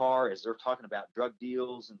person's car as they're talking about drug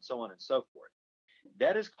deals and so on and so forth.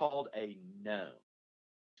 That is called a known.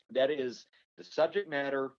 That is, the subject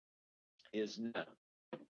matter is known.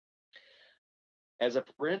 As a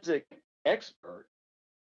forensic expert,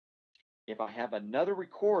 if I have another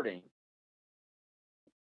recording,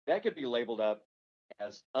 that could be labeled up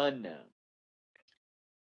as unknown.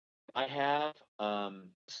 I have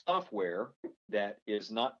software that is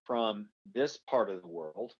not from this part of the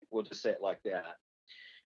world. We'll just say it like that.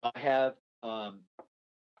 I have,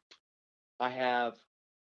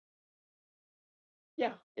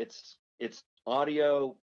 it's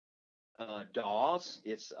audio DAWs.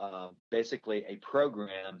 It's basically a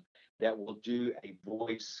program that will do a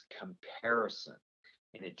voice comparison,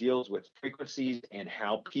 and it deals with frequencies and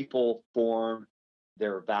how people form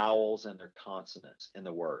their vowels and their consonants in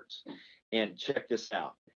the words. And check this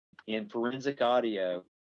out. In forensic audio,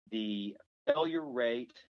 the failure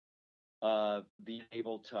rate of being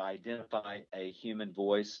able to identify a human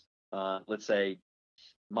voice, let's say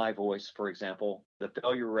my voice, for example, the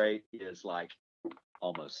failure rate is like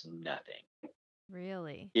almost nothing.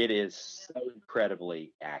 Really? It is so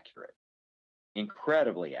incredibly accurate.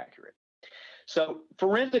 Incredibly accurate. So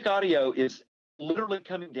forensic audio is literally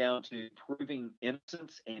coming down to proving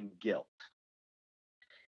innocence and guilt.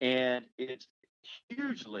 And it's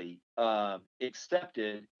hugely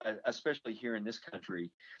accepted, especially here in this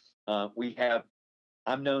country.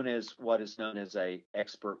 I'm known as what is known as a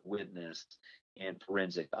expert witness in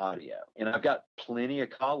forensic audio. And I've got plenty of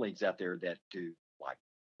colleagues out there that do like,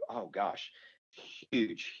 oh gosh,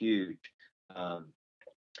 huge, I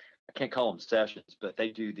can't call them sessions, but they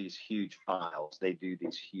do these huge files. They do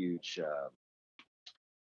these huge,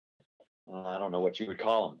 I don't know what you would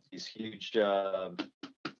call them, these huge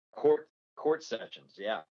court sessions.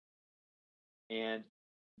 Yeah. And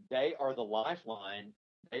they are the lifeline.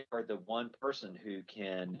 They are the one person who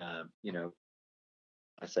can,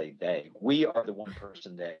 I say we are the one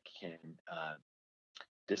person that can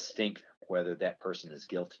distinct whether that person is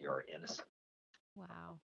guilty or innocent.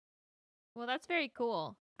 Wow. Well, that's very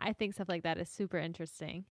cool. I think stuff like that is super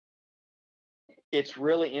interesting. It's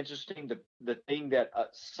really interesting. The thing that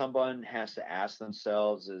someone has to ask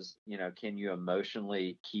themselves is, can you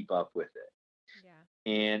emotionally keep up with it?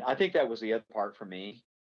 Yeah. And I think that was the other part for me,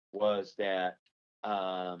 was that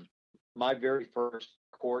my very first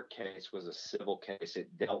court case was a civil case.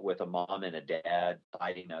 It dealt with a mom and a dad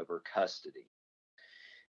fighting over custody.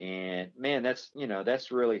 And man, that's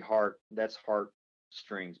really hard. That's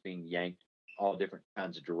heartstrings being yanked all different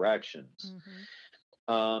kinds of directions.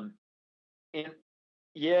 Mm-hmm. And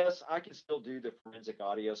yes, I can still do the forensic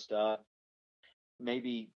audio stuff.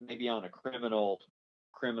 Maybe on a criminal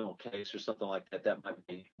case or something like that. That might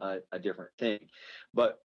be a different thing.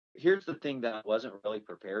 But here's the thing that I wasn't really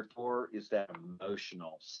prepared for, is that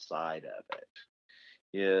emotional side of it.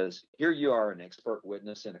 Is here you are, an expert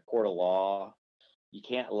witness in a court of law. You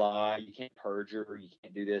can't lie, you can't perjure, you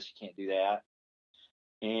can't do this, you can't do that.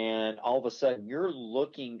 And all of a sudden, you're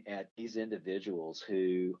looking at these individuals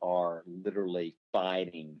who are literally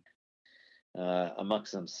fighting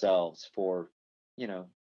amongst themselves for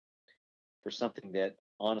something that,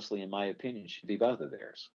 honestly, in my opinion, should be both of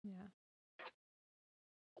theirs. Yeah.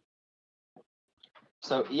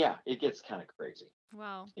 So, yeah, it gets kind of crazy.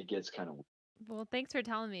 Wow. It gets kind of... Well, thanks for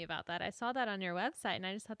telling me about that. I saw that on your website, and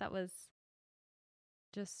I just thought that was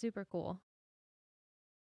just super cool.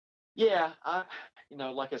 Yeah,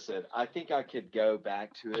 like I said, I think I could go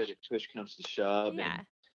back to it if push comes to shove. Yeah.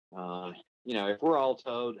 And, if we're all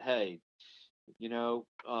told, hey,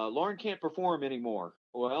 Lauren can't perform anymore.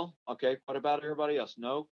 Well, okay, what about everybody else?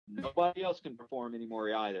 No, nobody else can perform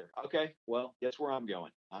anymore either. Okay, well, guess where I'm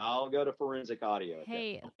going? I'll go to forensic audio.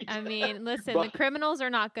 Hey, I mean, listen, the criminals are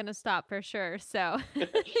not going to stop for sure. So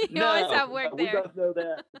you always have work there. We both know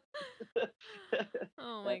that.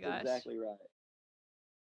 Oh my gosh. Exactly right.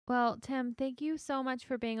 Well, Tim, thank you so much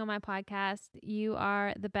for being on my podcast. You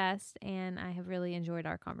are the best, and I have really enjoyed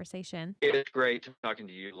our conversation. It's great talking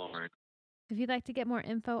to you, Lauren. If you'd like to get more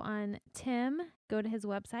info on Tim, go to his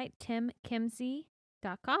website,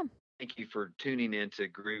 timkimsey.com. Thank you for tuning in to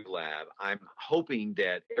Groove Lab. I'm hoping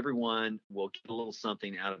that everyone will get a little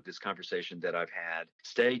something out of this conversation that I've had.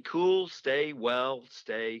 Stay cool, stay well,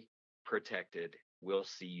 stay protected. We'll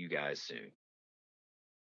see you guys soon.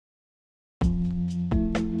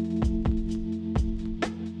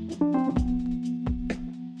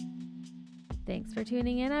 Thanks for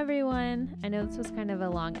tuning in, everyone. I know this was kind of a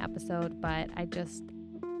long episode, but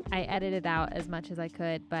I edited out as much as I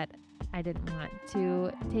could, but I didn't want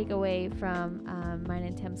to take away from mine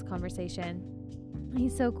and Tim's conversation.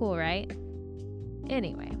 He's so cool, right?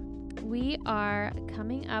 Anyway, we are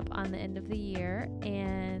coming up on the end of the year,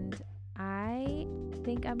 and I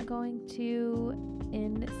think I'm going to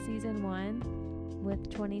end season 1 with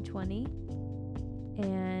 2020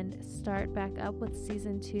 and start back up with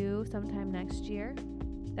season 2 sometime next year.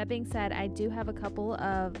 That being said, I do have a couple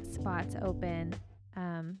of spots open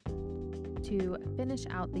to finish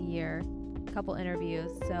out the year, a couple interviews.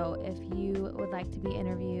 So if you would like to be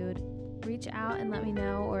interviewed, reach out and let me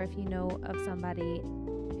know, or if you know of somebody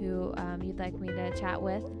who you'd like me to chat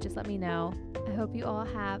with, just let me know. I hope you all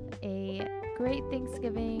have a great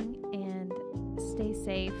Thanksgiving and stay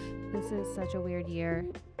safe. This is such a weird year,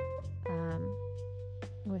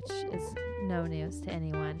 which is no news to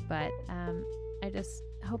anyone, but I just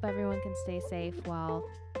hope everyone can stay safe while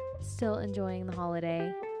still enjoying the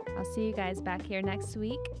holiday. I'll see you guys back here next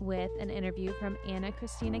week with an interview from Anna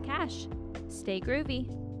Christina Cash. Stay groovy.